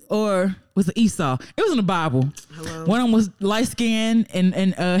light or was it Esau? It was in the Bible. Hello? One of them was light skinned and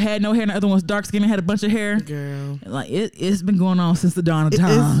had no hair, and the other one was dark skinned and had a bunch of hair. Girl. Like it's been going on since the dawn of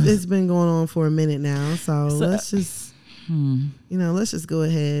time. It's been going on for a minute now. So let's just, let's just go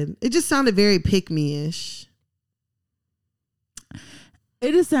ahead. It just sounded very pick-me-ish.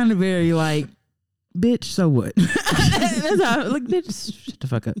 It just sounded very like, bitch, so what? That's how, like, bitch, shut the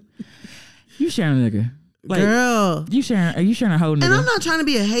fuck up. You sharing a nigga. Like, Girl. are you sharing a whole nigga? And I'm not trying to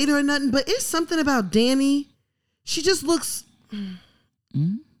be a hater or nothing, but it's something about Danny. She just looks,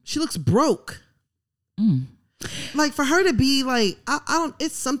 she looks broke. Like for her to be like, I don't,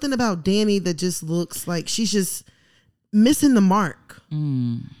 it's something about Danny that just looks like she's just missing the mark.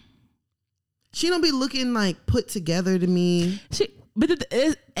 She don't be looking like put together to me.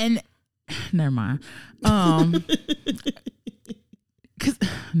 Never mind.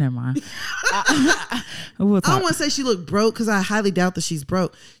 Never mind. We'll I talk. don't want to say she looked broke because I highly doubt that she's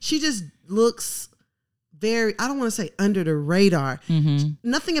broke. She just looks very, I don't want to say under the radar.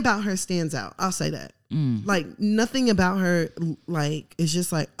 Nothing about her stands out. I'll say that. Like nothing about her, like, it's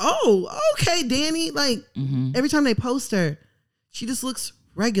just like, oh, okay, Danny. Like every time they post her, she just looks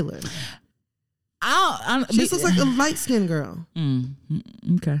regular. She just looks like a light-skinned girl.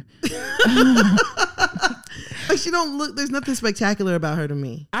 Okay. Like she don't look, there's nothing spectacular about her to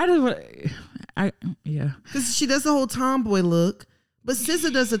me. Yeah. Because she does the whole tomboy look, but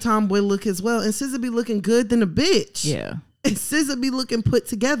SZA does the tomboy look as well. And SZA be looking good than a bitch. Yeah. And SZA be looking put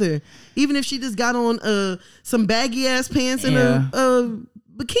together. Even if she just got on some baggy ass pants and a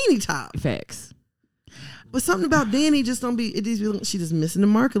bikini top. Facts. But something about Danny just don't be, she just missing the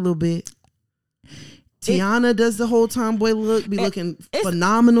mark a little bit. Tiana does the whole tomboy look, be looking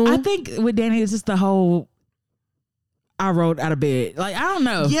phenomenal. I think with Danny, it's just the whole, I rolled out of bed. Like, I don't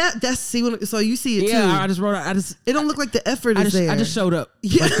know. Yeah, so you see it too. Yeah, I just rolled out. It don't look like the effort is there. I just showed up.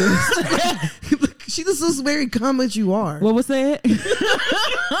 Yeah. Like this. She just looks very come as you are. What was that?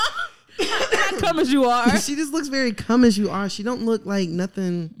 Come as you are. She just looks very come as you are. She don't look like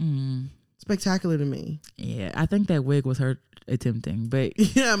nothing spectacular to me. Yeah, I think that wig was her attempting, but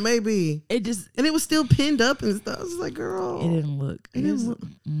yeah, maybe it just, and it was still pinned up and stuff. I was like, girl, it didn't look. It didn't look.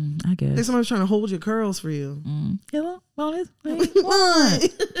 I guess like somebody's trying to hold your curls for you. Hello, bonus.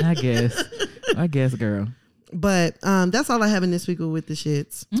 I guess, girl. But that's all I have in this week with the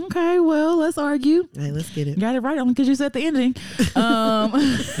shits. Okay, well, let's argue. Hey, let's get it. Got it right only because you said the ending.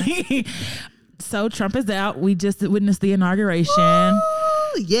 So Trump is out. We just witnessed the inauguration.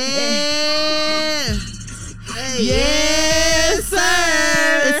 Woo, yeah. Hey, yes,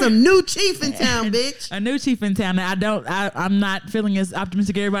 sir. It's a new chief in town, bitch. A new chief in town. Now, I'm not feeling as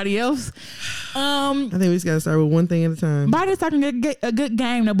optimistic as everybody else. I think we just got to start with one thing at a time. Biden's talking a good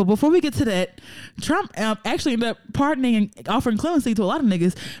game, though. But before we get to that, Trump actually ended up pardoning and offering clemency to a lot of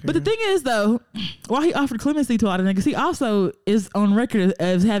niggas. But the thing is, though, while he offered clemency to a lot of niggas, he also is on record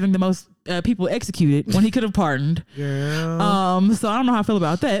as having the most people executed when he could have pardoned. Girl. So I don't know how I feel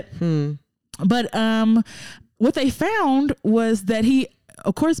about that. But what they found was that he,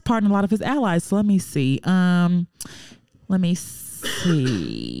 of course, pardoned a lot of his allies. So let me see.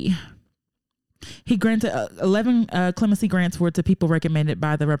 He granted 11 clemency grants were to people recommended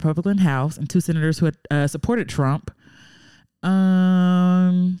by the Republican House and 2 senators who had supported Trump.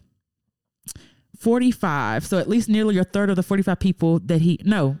 45. So at least nearly a third of the 45 people that he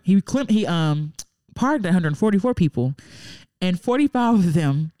pardoned 144 people, and 45 of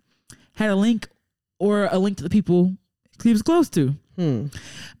them had a link to the people he was close to.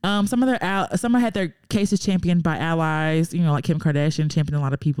 Some had their cases championed by allies, like Kim Kardashian championed a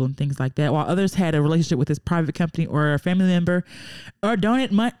lot of people and things like that, while others had a relationship with his private company or a family member, or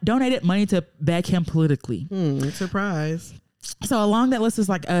donated money to back him politically. Surprise. So along that list is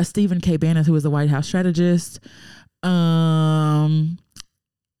like Stephen K. Bannon, who was the White House strategist. Let's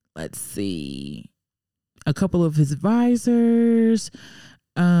see, a couple of his advisors.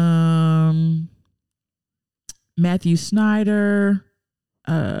 Matthew Snyder,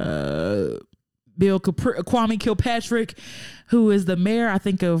 Kwame Kilpatrick, who is the mayor, I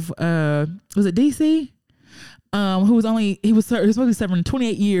think, of was it DC? He was supposed to be serving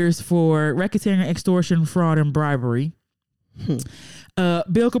 28 years for racketeering, extortion, fraud, and bribery.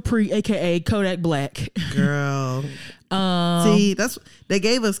 Bill Capri, aka Kodak Black. Girl. See, they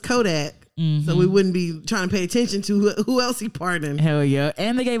gave us Kodak. So we wouldn't be trying to pay attention to who else he pardoned. Hell yeah.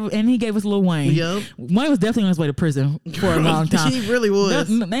 And he gave us Lil Wayne. Yep. Wayne was definitely on his way to prison for a long time. He really was.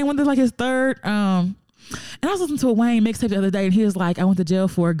 They went to like his third. And I was listening to a Wayne mixtape the other day, and he was like, I went to jail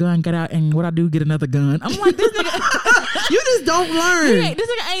for a gun, got out, and what I do, get another gun. I'm like, this nigga. You just don't learn. This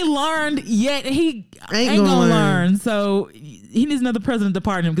nigga ain't learned yet. He ain't gonna learn. So he needs another president to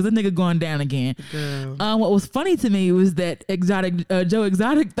pardon him because this nigga going down again. Girl. What was funny to me was that Joe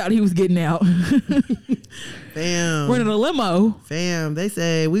Exotic thought he was getting out. Fam. Running a limo. Fam. They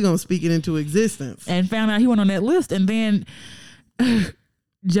say we gonna speak it into existence. And found out he went on that list, and then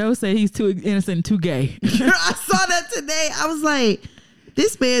Joe said he's too innocent and too gay. Girl, I saw that today. I was like,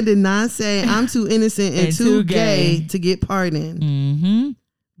 this man did not say I'm too innocent and too gay to get pardoned. Mm-hmm.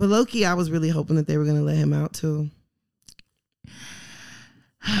 But low-key, I was really hoping that they were gonna let him out too.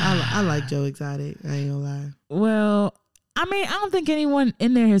 I like Joe Exotic. I ain't gonna lie. Well, I mean, I don't think anyone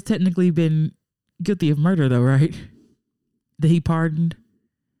in there has technically been guilty of murder, though, right? That he pardoned.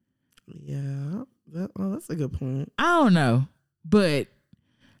 Yeah, that's a good point. I don't know, but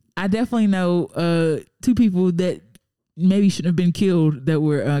I definitely know 2 people that maybe shouldn't have been killed that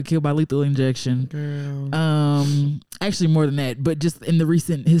were killed by lethal injection. Girl. Actually more than that, but just in the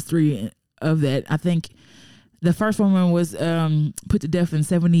recent history of that, I think the first woman was put to death in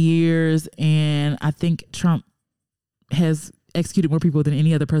 70 years, and I think Trump has executed more people than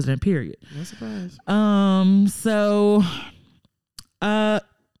any other president, period. No surprise. So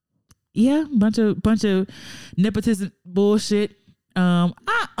yeah, bunch of nepotism bullshit. I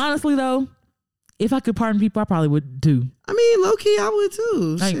honestly though, if I could pardon people, I probably would too. I mean, low key, I would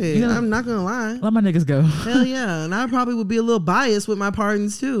too. Like, Shit, you know, I'm not gonna lie. Let my niggas go. Hell yeah, and I probably would be a little biased with my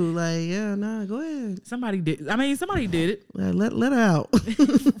pardons too. Like, yeah, nah, go ahead. Somebody did. I mean, somebody did it. Let her out.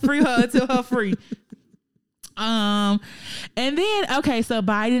 Free her until her free. And then okay, so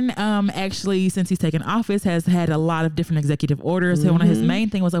Biden actually, since he's taken office, has had a lot of different executive orders. So one of his main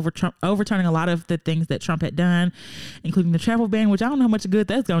thing was overturning a lot of the things that Trump had done, including the travel ban, which I don't know how much good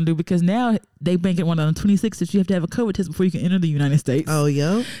that's gonna do because now they bank it on the 26th that you have to have a COVID test before you can enter the United States. Oh,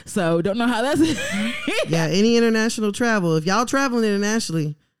 yo. So don't know how that's Yeah, any international travel. If y'all traveling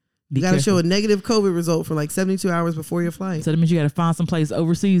internationally, you got to show a negative COVID result for like 72 hours before your flight. So that means you got to find some place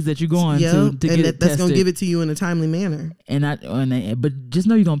overseas that you're going to and get it that's going to tested. give it to you in a timely manner. But just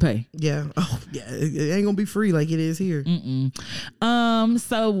know you're going to pay. Yeah. Oh, yeah. It ain't going to be free like it is here.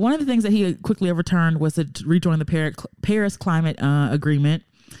 So one of the things that he quickly overturned was to rejoin the Paris Climate Agreement.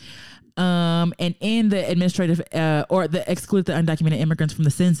 And in the administrative or the exclude the undocumented immigrants from the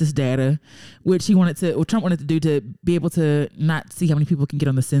census data, which Trump wanted to do to be able to not see how many people can get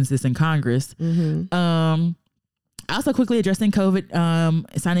on the census in Congress. Also quickly addressing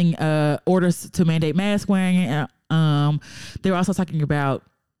COVID, signing orders to mandate mask wearing. They were also talking about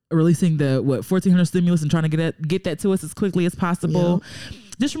releasing the $1,400 stimulus and trying to get that to us as quickly as possible. Yeah.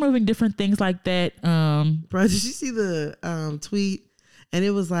 Just removing different things like that. Bro, did you see the tweet? And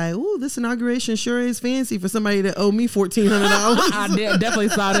it was like, ooh, this inauguration sure is fancy for somebody that owe me $1,400. I definitely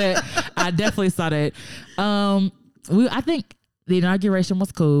saw that. I think the inauguration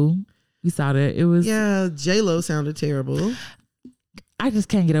was cool. We saw that. It was. Yeah, J-Lo sounded terrible. I just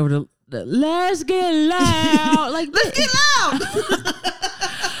can't get over the let's get loud. Like, let's get loud.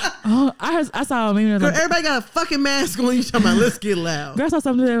 Oh, I saw a meme. Girl, everybody got a fucking mask on. You talking about let's get loud. Girl, I saw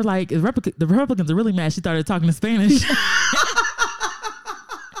something there like the Republicans are really mad. She started talking in Spanish.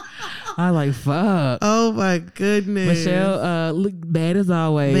 I was like, fuck. Oh my goodness. Michelle looked bad as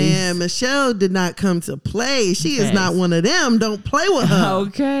always. Man, Michelle did not come to play. She is not one of them. Don't play with her.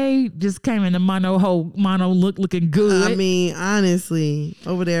 Okay. Just came in the mono look looking good. I mean, honestly,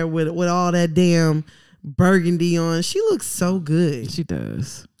 over there with all that damn burgundy on, she looks so good. She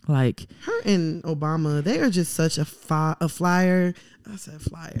does. Like her and Obama, they are just such a flyer. I said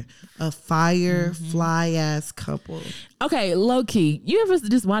flyer. A fly ass couple. Okay, low key. You ever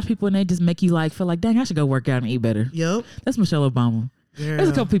just watch people and they just make you like feel like, dang, I should go work out and eat better? Yep. That's Michelle Obama. Girl. There's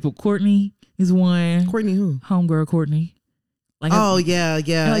a couple people. Courtney is one. Courtney who? Homegirl Courtney. Like, yeah.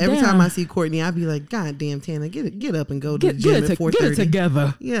 Like, every time I see Courtney, I be like, God damn, Tana, get up and go to the gym at 4:30. Get it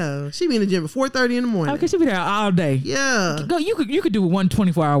together. Yeah, she be in the gym at 4:30 in the morning. Okay, she be there all day. Yeah. Go. You could do one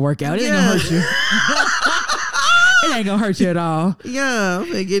 24-hour workout. It ain't gonna hurt you. It ain't gonna hurt you at all. Yeah,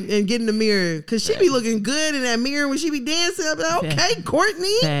 and get in the mirror because she be looking good in that mirror when she be dancing. I'm like, okay,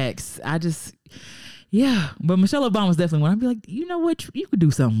 Courtney. Facts. But Michelle Obama's definitely one. I'd be like, you know what? You could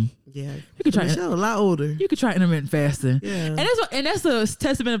do something. Yeah, you could try. Michelle a lot older. You could try intermittent fasting. Yeah, and that's a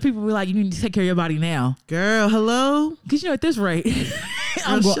testament of people be like, you need to take care of your body now. Girl, hello. Because at this rate,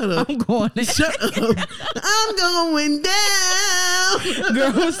 shut up. I'm going. Shut up. I'm going down.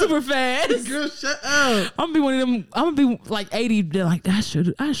 Girl, super fast. Girl, shut up. I'm gonna be one of them. I'm gonna be like 80. They're like, I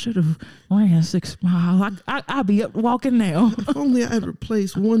should have ran 6 miles. I'll be up walking now. If only I had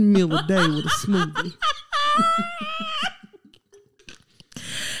replaced one meal a day with a smoothie.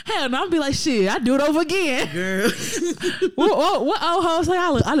 Hell no, I'll be like, shit, I do it over again. Girl. What old hoes like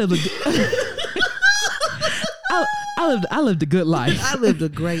I live I I lived a good life. I lived a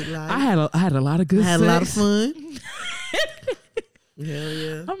great life. I had a lot of good I had sex. a lot of fun. Hell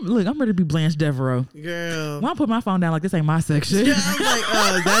yeah. I'm ready to be Blanche Devereaux. Girl. When I put my phone down, like, this ain't my section. Yeah, I'm like,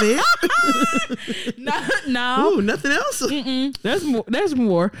 is that it? no. Ooh, nothing else? Mm-mm. There's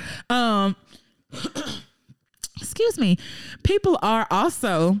more. Excuse me. People are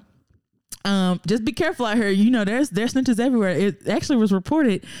also, just be careful out here. You know, there's snitches everywhere. It actually was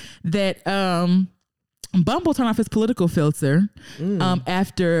reported that Bumble turned off his political filter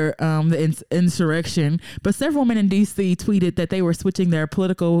after the insurrection, but several men in DC tweeted that they were switching their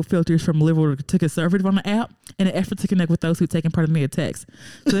political filters from liberal to conservative on the app in an effort to connect with those who'd taken part in the attacks,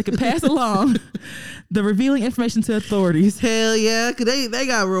 so they could pass along the revealing information to authorities. Hell yeah, cause they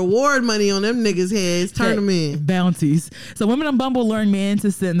got reward money on them niggas' heads. Turn them in. Bounties. So women on Bumble learned men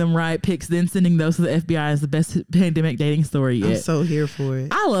to send them riot pics, then sending those to the FBI is the best pandemic dating story yet. I'm so here for it.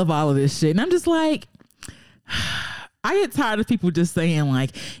 I love all of this shit, and I'm just like, I get tired of people just saying like,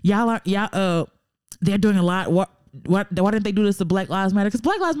 y'all they're doing a lot. Why didn't they do this to Black Lives Matter? Because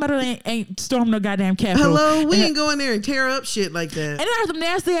Black Lives Matter ain't storming no goddamn Capitol. Hello, we ain't going there and tear up shit like that. And then some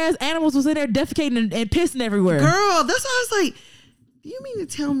nasty ass animals was in there defecating and pissing everywhere. Girl, that's why I was like, you mean to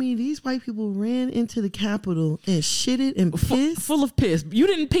tell me these white people ran into the Capitol and shitted and pissed? Full of piss. You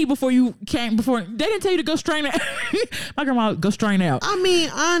didn't pee before you came. Before they didn't tell you to go strain out. My grandma go strain out. I mean,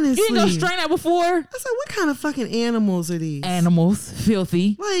 honestly, You didn't go strain out before. I was like, what kind of fucking animals are these? Animals,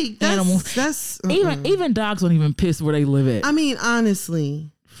 filthy. Like that's, animals. That's Even dogs don't even piss where they live at. I mean, honestly,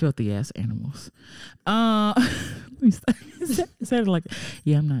 Filthy ass animals. Said like,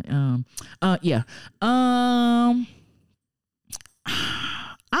 yeah, I'm not. Yeah.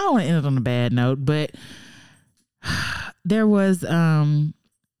 I don't want to end it on a bad note, but there was uh-oh.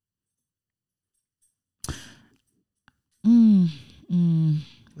 I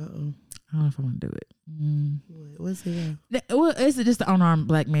don't know if I want to do it. What's it? Well, it's just an unarmed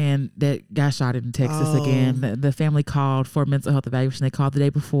black man that got shot in Texas again. The family called for mental health evaluation. They called the day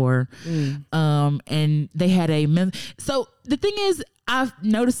before, and they had so the thing is, I've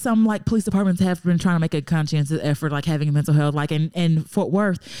noticed some like police departments have been trying to make a conscientious effort, like having a mental health. Like in Fort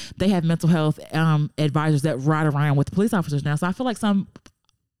Worth, they have mental health advisors that ride around with police officers now. So I feel like some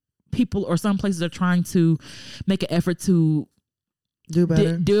people or some places are trying to make an effort to Do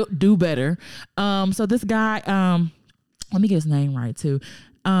better. Do better. So this guy, let me get his name right too.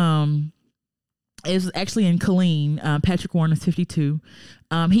 It was actually in Killeen. Patrick Warren is 52.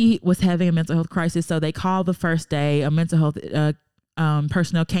 He was having a mental health crisis, so they called the first day. A mental health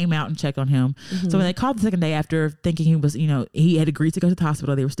personnel came out and checked on him. So when they called the second day after thinking he was, he had agreed to go to the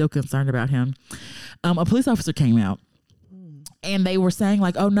hospital, they were still concerned about him. A police officer came out. And they were saying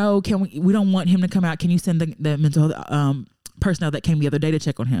like, oh no, we don't want him to come out. Can you send the mental health personnel that came the other day to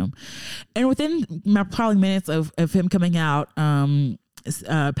check on him? And within probably minutes of him coming out,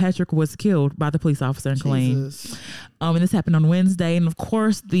 Patrick was killed by the police officer in Killeen. And this happened on Wednesday. And of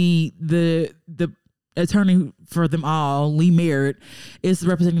course, the attorney for them all, Lee Merritt, is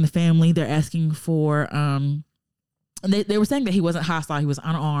representing the family. They're asking for, they were saying that he wasn't hostile, he was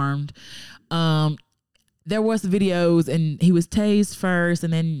unarmed. There was videos and he was tased first,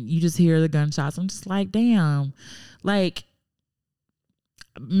 and then you just hear the gunshots. I'm just like, damn, like,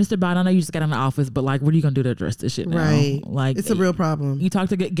 Mr. Biden, I know you just got in the office, but like, what are you gonna do to address this shit now? Right. Like, it's a real problem. You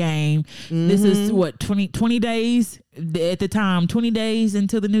talked a good game. This is what, 20 days at the time, 20 days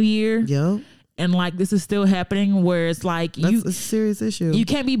until the new year. Yep. And like, this is still happening where it's like, that's a serious issue. You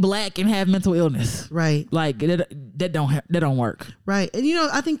can't be black and have mental illness. Right. Like that don't work. Right. And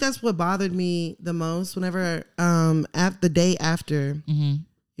I think that's what bothered me the most whenever the day after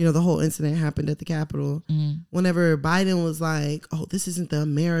the whole incident happened at the Capitol. Whenever Biden was like, oh, this isn't the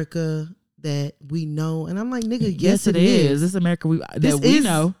America that we know. And I'm like, nigga, yes it is. This is America we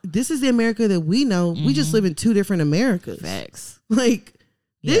know. This is the America that we know. We just live in two different Americas. Facts. Like,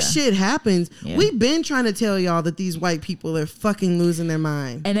 this shit happens. Yeah. We've been trying to tell y'all that these white people are fucking losing their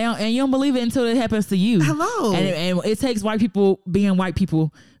mind. And you don't believe it until it happens to you. Hello. And it takes white people being white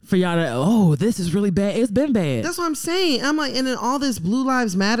people for y'all to, oh, this is really bad. It's been bad. That's what I'm saying. I'm like, and then all this Blue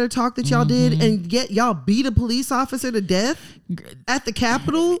Lives Matter talk that y'all did, and yet y'all beat a police officer to death at the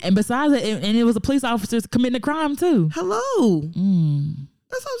Capitol. And besides it, and it was a police officer committing a crime too. Hello.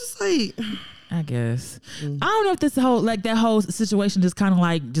 That's what I'm just like. I guess. I don't know if that whole situation just kind of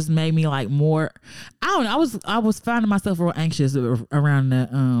like just made me like more. I don't know. I was finding myself real anxious around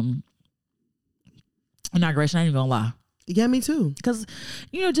the inauguration. I ain't even gonna lie. Yeah, me too. Because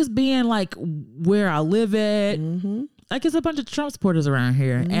just being like where I live at, like it's a bunch of Trump supporters around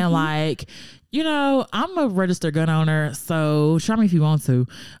here, and like, you know, I'm a registered gun owner, so try me if you want to.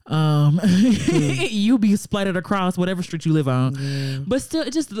 You'll be splattered across whatever street you live on, but still,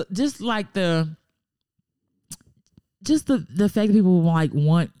 just like the fact that people like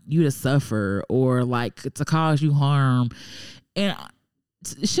want you to suffer or like to cause you harm, and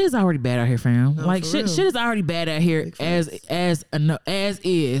shit is already bad out here, fam. No, like for shit real. is already bad out here Big as facts.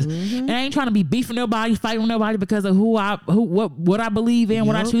 is. And I ain't trying to be beefing nobody, fighting with nobody because of what I believe in,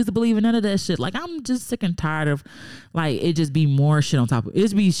 what I Yup. choose to believe in, none of that shit. Like I'm just sick and tired of like it just be more shit on top of it.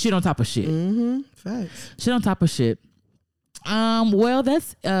 Just be shit on top of shit. Facts. Shit on top of shit. Well,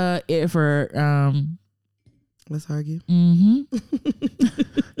 that's it for Let's argue.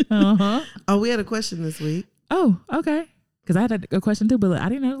 uh-huh. Oh, we had a question this week. Oh, okay. Because I had a question too, but I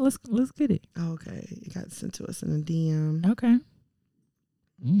didn't know. Let's get it. Oh, okay, it got sent to us in a DM. Okay.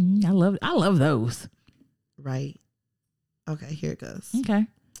 I love those. Right. Okay, here it goes. Okay.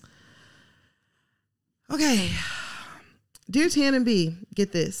 Okay. Dear Tan and B,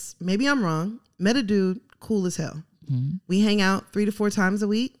 get this. Maybe I'm wrong. Met a dude, cool as hell. We hang out 3 to 4 times a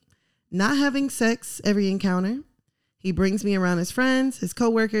week. Not having sex every encounter. He brings me around his friends, his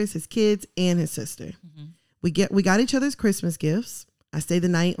coworkers, his kids, and his sister. We got each other's Christmas gifts. I stay the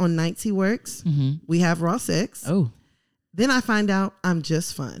night on nights he works. We have raw sex. Oh. Then I find out I'm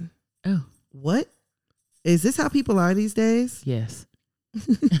just fun. Oh. What? Is this how people are these days? Yes.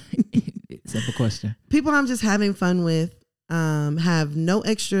 Simple question. People I'm just having fun with have no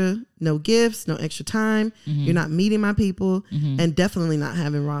gifts, no extra time. You're not meeting my people and definitely not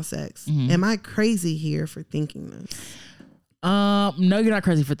having raw sex. Am I crazy here for thinking this? No, you're not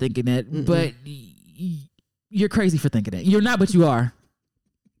crazy for thinking it, but you're crazy for thinking it. You're not, but you are.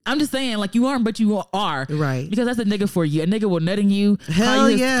 I'm just saying, like, you aren't, but you are. Right. Because that's a nigga for you. A nigga will nutting you. Hell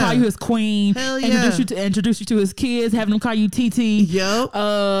yeah. Call you his queen. Hell yeah. Introduce you to his kids, having them call you TT. Yep.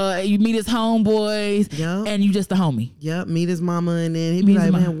 You meet his homeboys. Yep. And you just the homie. Yep. Meet his mama, and then he'd be Meet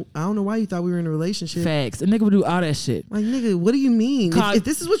his like, mama. man, I don't know why you thought we were in a relationship. Facts. A nigga will do all that shit. Like, nigga, what do you mean? If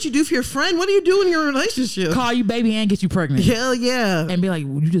this is what you do for your friend, what do you do in your relationship? Call you baby and get you pregnant. Hell yeah. And be like,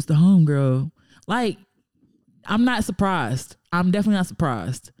 well, you just the homegirl. Like, I'm not surprised. I'm definitely not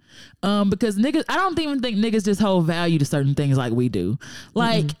surprised. Because niggas, I don't even think niggas just hold value to certain things like we do.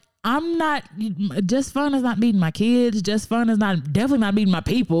 Like, I'm not, just fun is not meeting my kids. Just fun is definitely not meeting my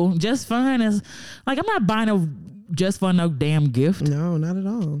people. Just fun is, like, I'm not buying no just fun, no damn gift. No, not at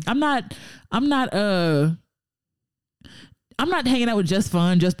all. I'm not hanging out with just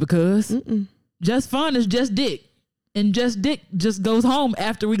fun just because. Just fun is just dick. And just dick just goes home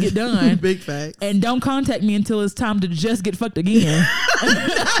after we get done. Big facts. And don't contact me until it's time to just get fucked again.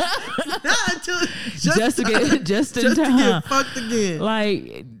 just to get fucked again.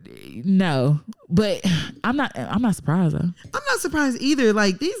 Like, no. But I'm not surprised though. I'm not surprised either.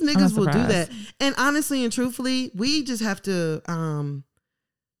 Like, these niggas will do surprised. that. And honestly and truthfully, we just have to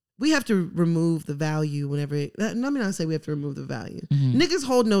remove the value whenever let me not say we have to remove the value. Niggas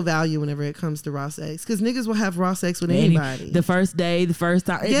hold no value whenever it comes to raw sex, because niggas will have raw sex with anybody. The first day, the first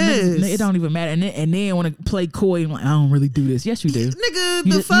time. Yes. It don't even matter. And then want to play coy and like, I don't really do this. Yes, you do.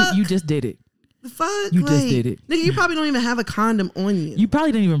 Nigga, fuck? You just did it. The fuck? You just did it. Nigga, you probably don't even have a condom on you. You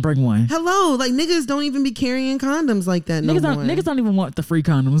probably didn't even bring one. Hello, like, niggas don't even be carrying condoms like that no more. Niggas don't even want the free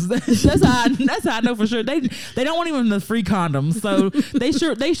condoms. That's how I know for sure. They don't want even the free condoms. So they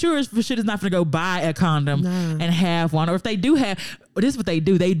sure for shit is not gonna go buy a condom and have one. Or if they do have, this is what they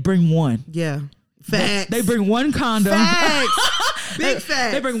do. They bring one. Yeah. Facts. They bring one condom. Facts. Big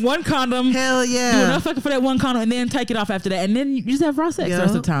facts. They bring one condom. Hell Do yeah. enough fucking for that one condom and then take it off after that. And then you just have raw sex the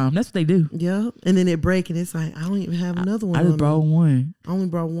rest of the time. That's what they do. Yep. And then it break and it's like, I don't even have another one. I just on brought me. one. I only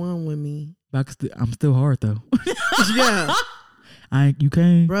brought one with me. But I'm still hard though. Yeah. You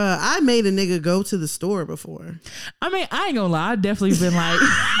can't. Bruh, I made a nigga go to the store before. I mean, I ain't gonna lie. I've definitely been like,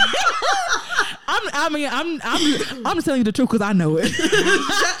 I'm just telling you the truth because I know it.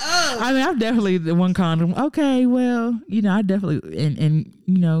 I mean, I've definitely the one condom. Okay, well, I definitely and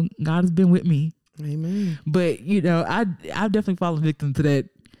God has been with me. Amen. But I've definitely fallen victim to that.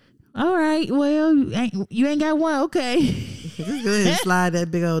 All right, well, you ain't got one. Okay, Just go ahead and slide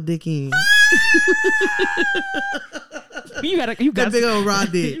that big old dick in. you got that big old raw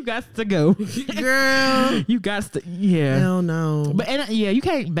dick. You got to go, girl. You got to, yeah. Hell no. But you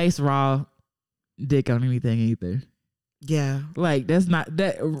can't base raw dick on anything either. Yeah. Like that's not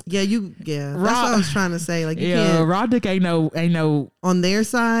that. Yeah, that's Raw, what I was trying to say. Like, you can't, raw dick ain't no on their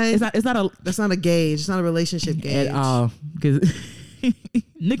side. It's not that's not a gauge. It's not a relationship gauge at all, because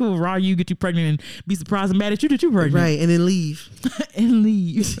nigga will raw you, get you pregnant, and be surprised and mad at you that you pregnant, right? And then leave and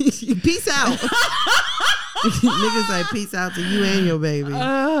leave. Peace out. Niggas like peace out to you and your baby.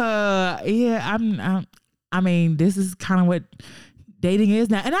 Yeah, I mean, this is kind of what dating is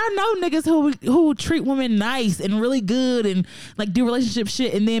now. And I know niggas who treat women nice and really good and like do relationship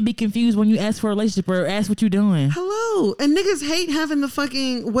shit and then be confused when you ask for a relationship or ask what you doing. Hello. And niggas hate having the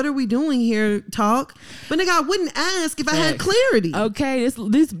fucking what are we doing here talk. But nigga, I wouldn't ask if I had clarity. Okay,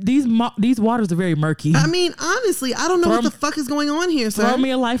 these waters are very murky. I mean, honestly, I don't know what the fuck is going on here, sir. Throw me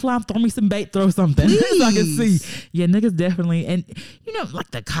a lifeline, throw me some bait, throw something. So I can see. Yeah, niggas definitely. And you know,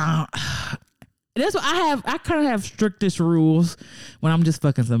 like that's what I kind of have strictest rules when I'm just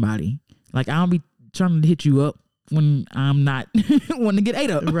fucking somebody. Like I don't be trying to hit you up when I'm not wanting to get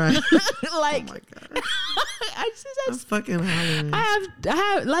ate up. Right. Like, oh my God. I'm fucking hollering.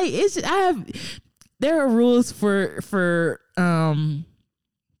 There are rules for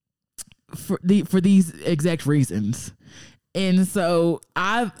these exact reasons. And so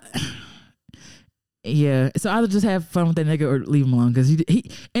so either just have fun with that nigga or leave him alone, because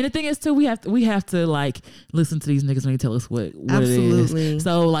he and the thing is too, we have to like listen to these niggas when they tell us what Absolutely. it is.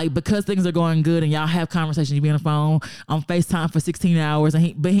 So like, because things are going good and y'all have conversations, you be on the phone on FaceTime for 16 hours and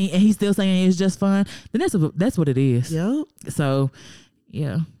he's still saying it's just fun, then that's what it is. Yep. So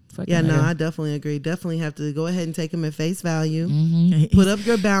yeah. Yeah, no, I definitely agree. Definitely have to go ahead and take him at face value. Mm-hmm. Put up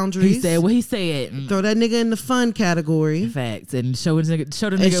your boundaries. He said what he said. Throw that nigga in the fun category. Facts. And show the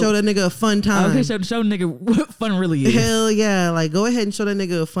nigga a fun time. Okay, show the nigga what fun really is. Hell yeah. Like, go ahead and show that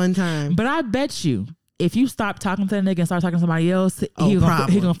nigga a fun time. But I bet you, if you stop talking to that nigga and start talking to somebody else, he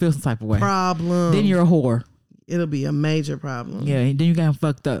gonna feel some type of way. Problem. Then you're a whore. It'll be a major problem. Yeah, then you got him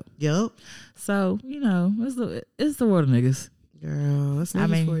fucked up. Yep. So, you know, it's the world of niggas. Girl, that's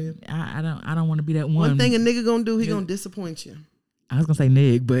niggas for you. I don't want to be that one. One thing a nigga gonna do, he gonna disappoint you. I was gonna say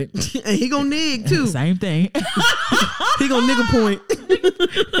nig, but and he gonna nig too. Same thing. He gonna nigga point.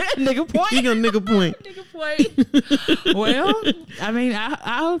 Nigga point. He gonna nigga point. Nigga point. Well, I mean,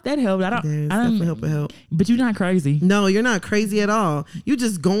 I hope that helped. I don't help. But you're not crazy. No, you're not crazy at all. You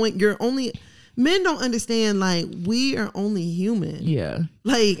just going. You're only. Men don't understand, like, we are only human. Yeah.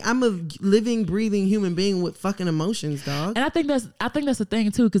 Like, I'm a living, breathing human being with fucking emotions, dog. And I think that's the thing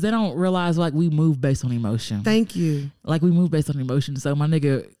too, because they don't realize like we move based on emotion. Thank you. Like we move based on emotion. So my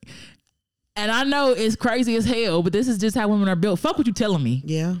nigga, and I know it's crazy as hell, but this is just how women are built. Fuck what you telling me.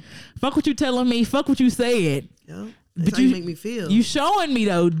 Yeah. Fuck what you telling me. Fuck what you said. Yeah. That's how you make me feel. You showing me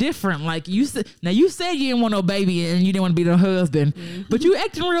though different. Like you said you didn't want no baby and you didn't want to be no husband, but you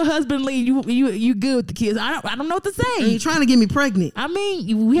acting real husbandly. You good with the kids. I don't know what to say. And you trying to get me pregnant. I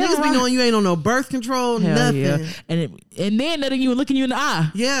mean, we niggas be knowing you ain't on no birth control, hell nothing. Yeah. And then nutting you and looking you in the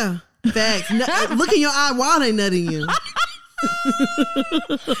eye. Yeah, facts. Look in your eye while they nutting you.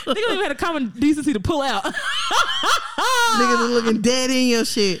 Niggas don't even have a common decency to pull out. Niggas looking dead in your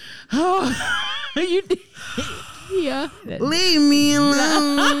shit. You. Yeah. Leave me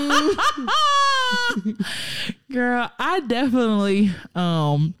alone. Girl, I definitely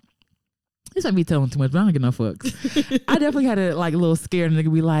this might be telling too much, but I don't get no fucks. I definitely had a like a little scared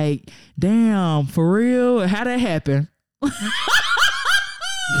nigga be like, damn, for real? How'd that happen?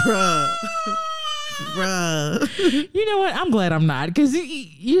 Bruh. You know what? I'm glad I'm not, because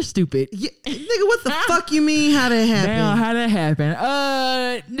you're stupid. Yeah, nigga, what the fuck you mean how that happened? Damn, how that happened?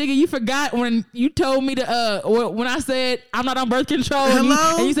 Nigga, you forgot when you told me to when I said I'm not on birth control.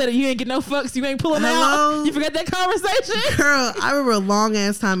 Hello? And you said you ain't get no fucks, you ain't pulling Hello? out. You forgot that conversation? Girl, I remember a long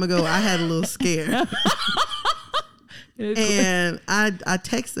ass time ago I had a little scare. And I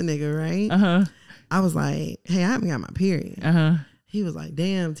text the nigga, right? I was like, hey, I haven't got my period. He was like,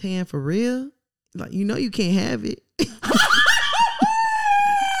 damn, Tan, for real? Like, you know you can't have it. It's not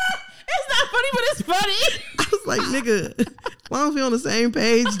funny, but it's funny. I was like, nigga, as long as we on the same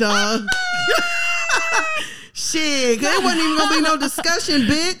page, dog. Shit, cause it wasn't even gonna be no discussion,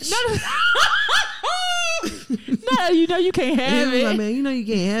 bitch. No, you know you can't have it. Like, man, you know you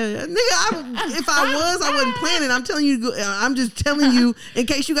can't have it. Nigga, if I wasn't planning. I'm telling you, I'm just telling you in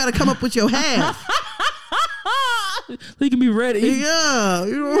case you gotta come up with your half. So you can be ready. Yeah,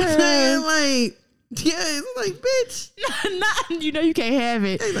 you know what I'm saying? Like, yeah, it's like, bitch. You know you can't have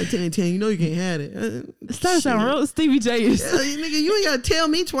it. It's like 10, you know you can't have it. Start sounding real Stevie J. Yeah, nigga, you ain't gotta tell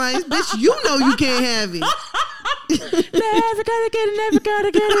me twice, bitch. You know you can't have it. Never gotta get it, never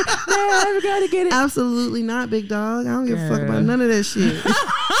gotta get it, never gotta get it. Absolutely not, big dog. I don't give a fuck about none of that shit. None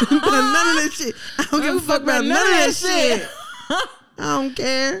of that shit. I don't give a fuck about none of that shit. I don't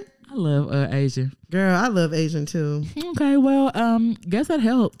care. I love Asian. Girl, I love Asian too. Okay, well, guess that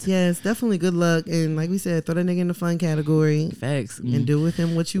helped. Yes, definitely good luck. And like we said, throw that nigga in the fun category. Facts. And do with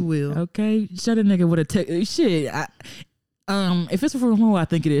him what you will. Okay, show that nigga with a shit. If it's from who I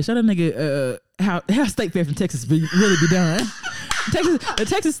think it is, show that nigga how state fair from Texas really be done. The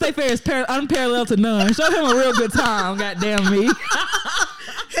Texas State Fair is unparalleled to none. Show him a real good time. Goddamn me.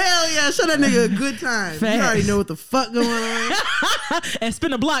 Hell yeah, show that nigga a good time. Facts. You already know what the fuck going on. And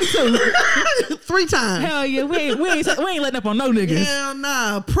spin a block too. 3 times. Hell yeah, we ain't letting up on no niggas. Hell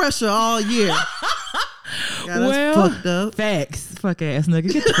nah, pressure all year. Got us fucked up. Facts. Fuck ass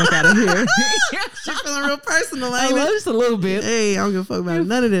nigga. Get the fuck out of here. Shit feeling real personal, I ain't love it? just a little bit. Hey, I don't give a fuck about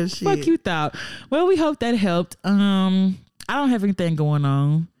none of that shit. Fuck you thought. Well, we hope that helped. I don't have anything going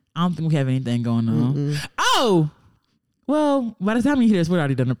on. I don't think we have anything going on. Oh, well, by the time you hear this, we've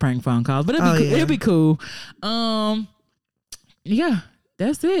already done the prank phone calls, but it'll be cool. Yeah,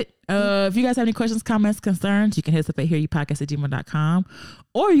 that's it. If you guys have any questions, comments, concerns, you can hit us up at hearyoupodcast@gmail.com,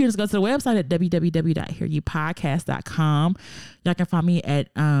 or you can just go to the website at www.hearyoupodcast.com. Y'all can find me at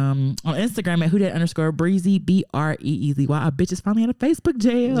on Instagram at whodat_breezy, BREEZY. A bitch is finally out of Facebook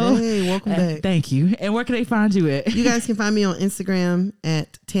jail. Hey, welcome back. Thank you. And where can they find you at? You guys can find me on Instagram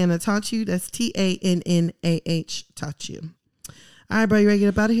at Tana Taught You. That's TANNAH Taught You. All right, bro, you ready to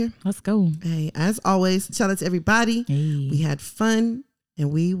get up out of here? Let's go. Hey, as always, shout out to everybody. Hey. We had fun,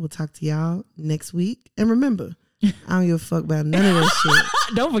 and we will talk to y'all next week. And remember, I don't give a fuck about none of that shit.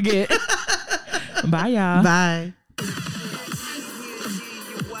 Don't forget. Bye, y'all. Bye.